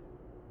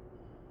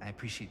 I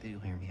appreciate that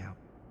you'll hear me out.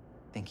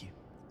 Thank you.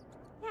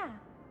 Yeah.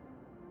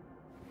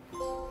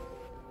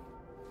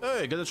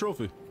 Hey, get a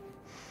trophy.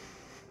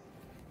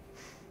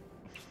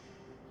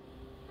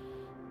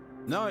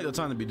 Now ain't the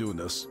time to be doing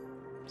this.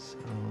 So,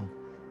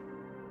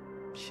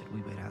 should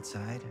we wait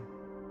outside?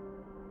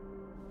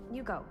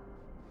 You go.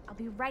 I'll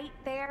be right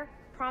there,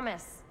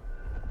 promise.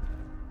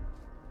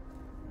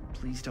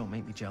 Please don't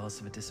make me jealous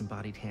of a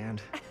disembodied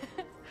hand.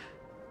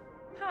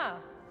 Huh.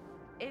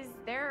 Is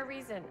there a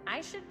reason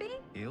I should be?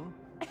 You?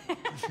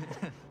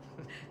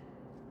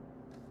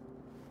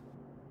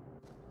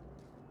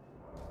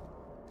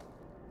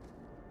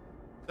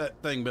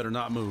 That thing better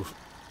not move.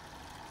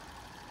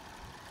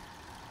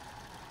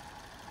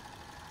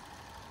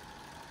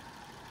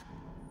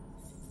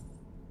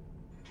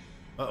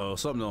 Uh-oh,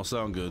 something don't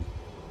sound good.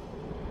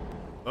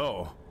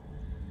 Uh-oh.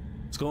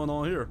 What's going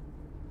on here?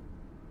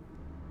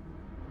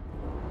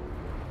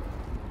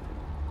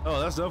 Oh,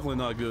 that's definitely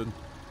not good.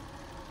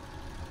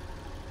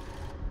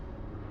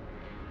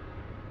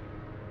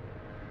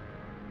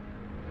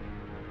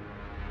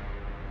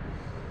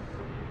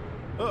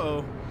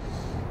 Uh-oh.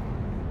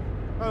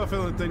 I have a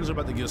feeling things are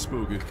about to get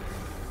spooky.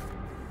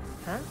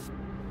 Huh?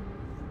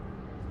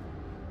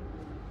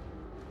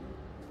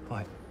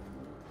 What?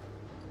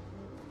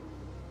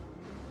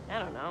 I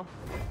don't know.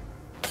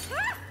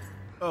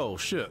 Oh,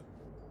 shit.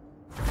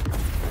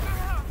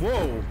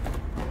 Whoa.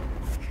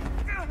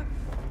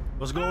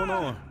 What's going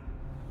on?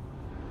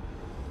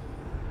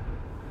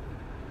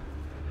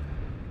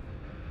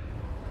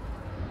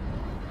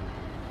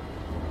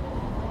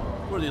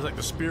 What are these, like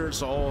the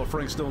spirits of all of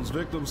Frank Stone's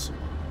victims?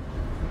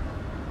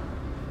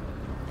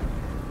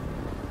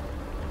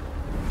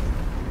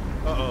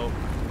 Uh-oh.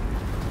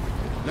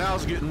 Now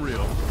it's getting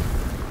real.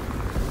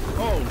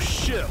 Oh,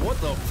 shit. What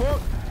the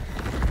fuck?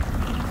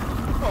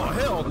 Oh,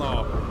 hell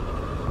no.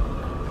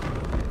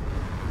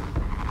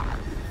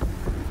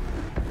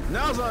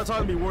 Now's not the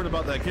time to be worried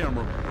about that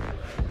camera.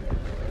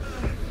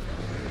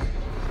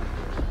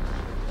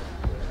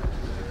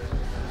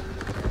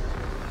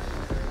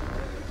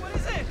 What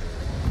is it?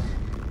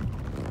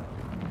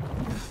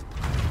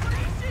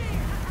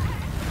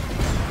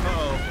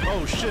 Uh-oh.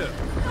 Oh, shit.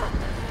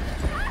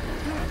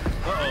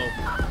 Uh-oh.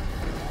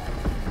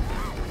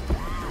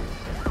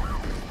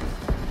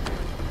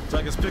 It's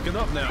like it's picking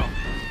up now.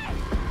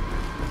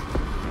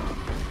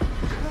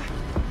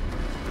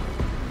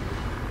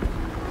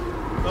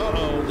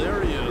 Uh-oh,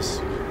 there he is.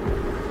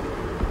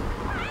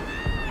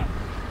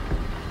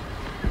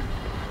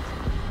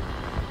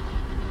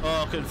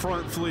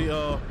 Confront Flea,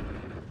 I'm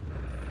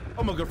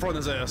gonna confront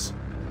his ass.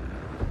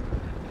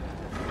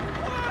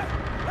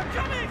 I'm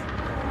coming!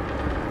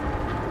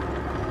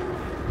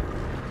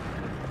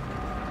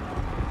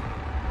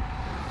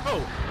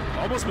 Oh,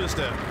 almost missed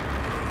that.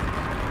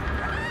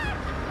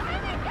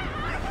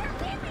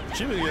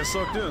 She would get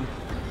sucked in.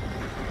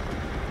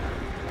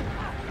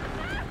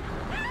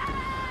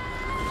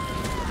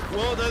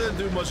 Well, that didn't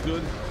do much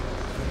good.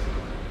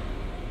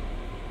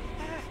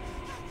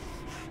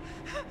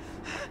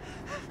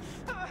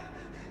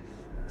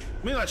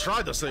 I mean, I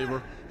tried to save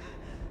her.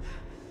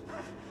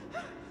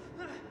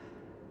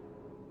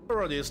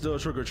 Alrighty, it's still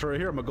Trigger Trey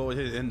here. I'm gonna go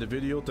ahead and end the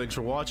video. Thanks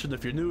for watching.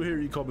 If you're new here,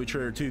 you call me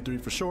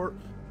Trader23 for short.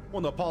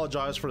 Want to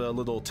apologize for the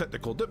little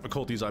technical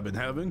difficulties I've been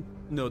having.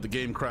 You know, the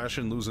game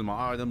crashing, losing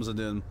my items, and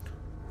then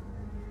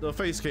the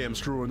face cam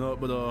screwing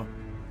up. But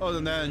other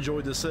than that, I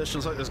enjoyed this session.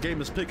 It's like this game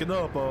is picking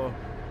up.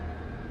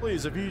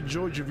 Please, if you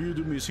enjoyed your view,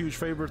 do me a huge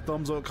favor.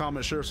 Thumbs up,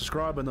 comment, share,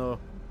 subscribe, and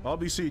I'll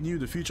be seeing you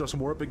in the future on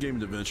some more epic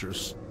gaming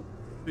adventures.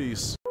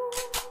 Peace.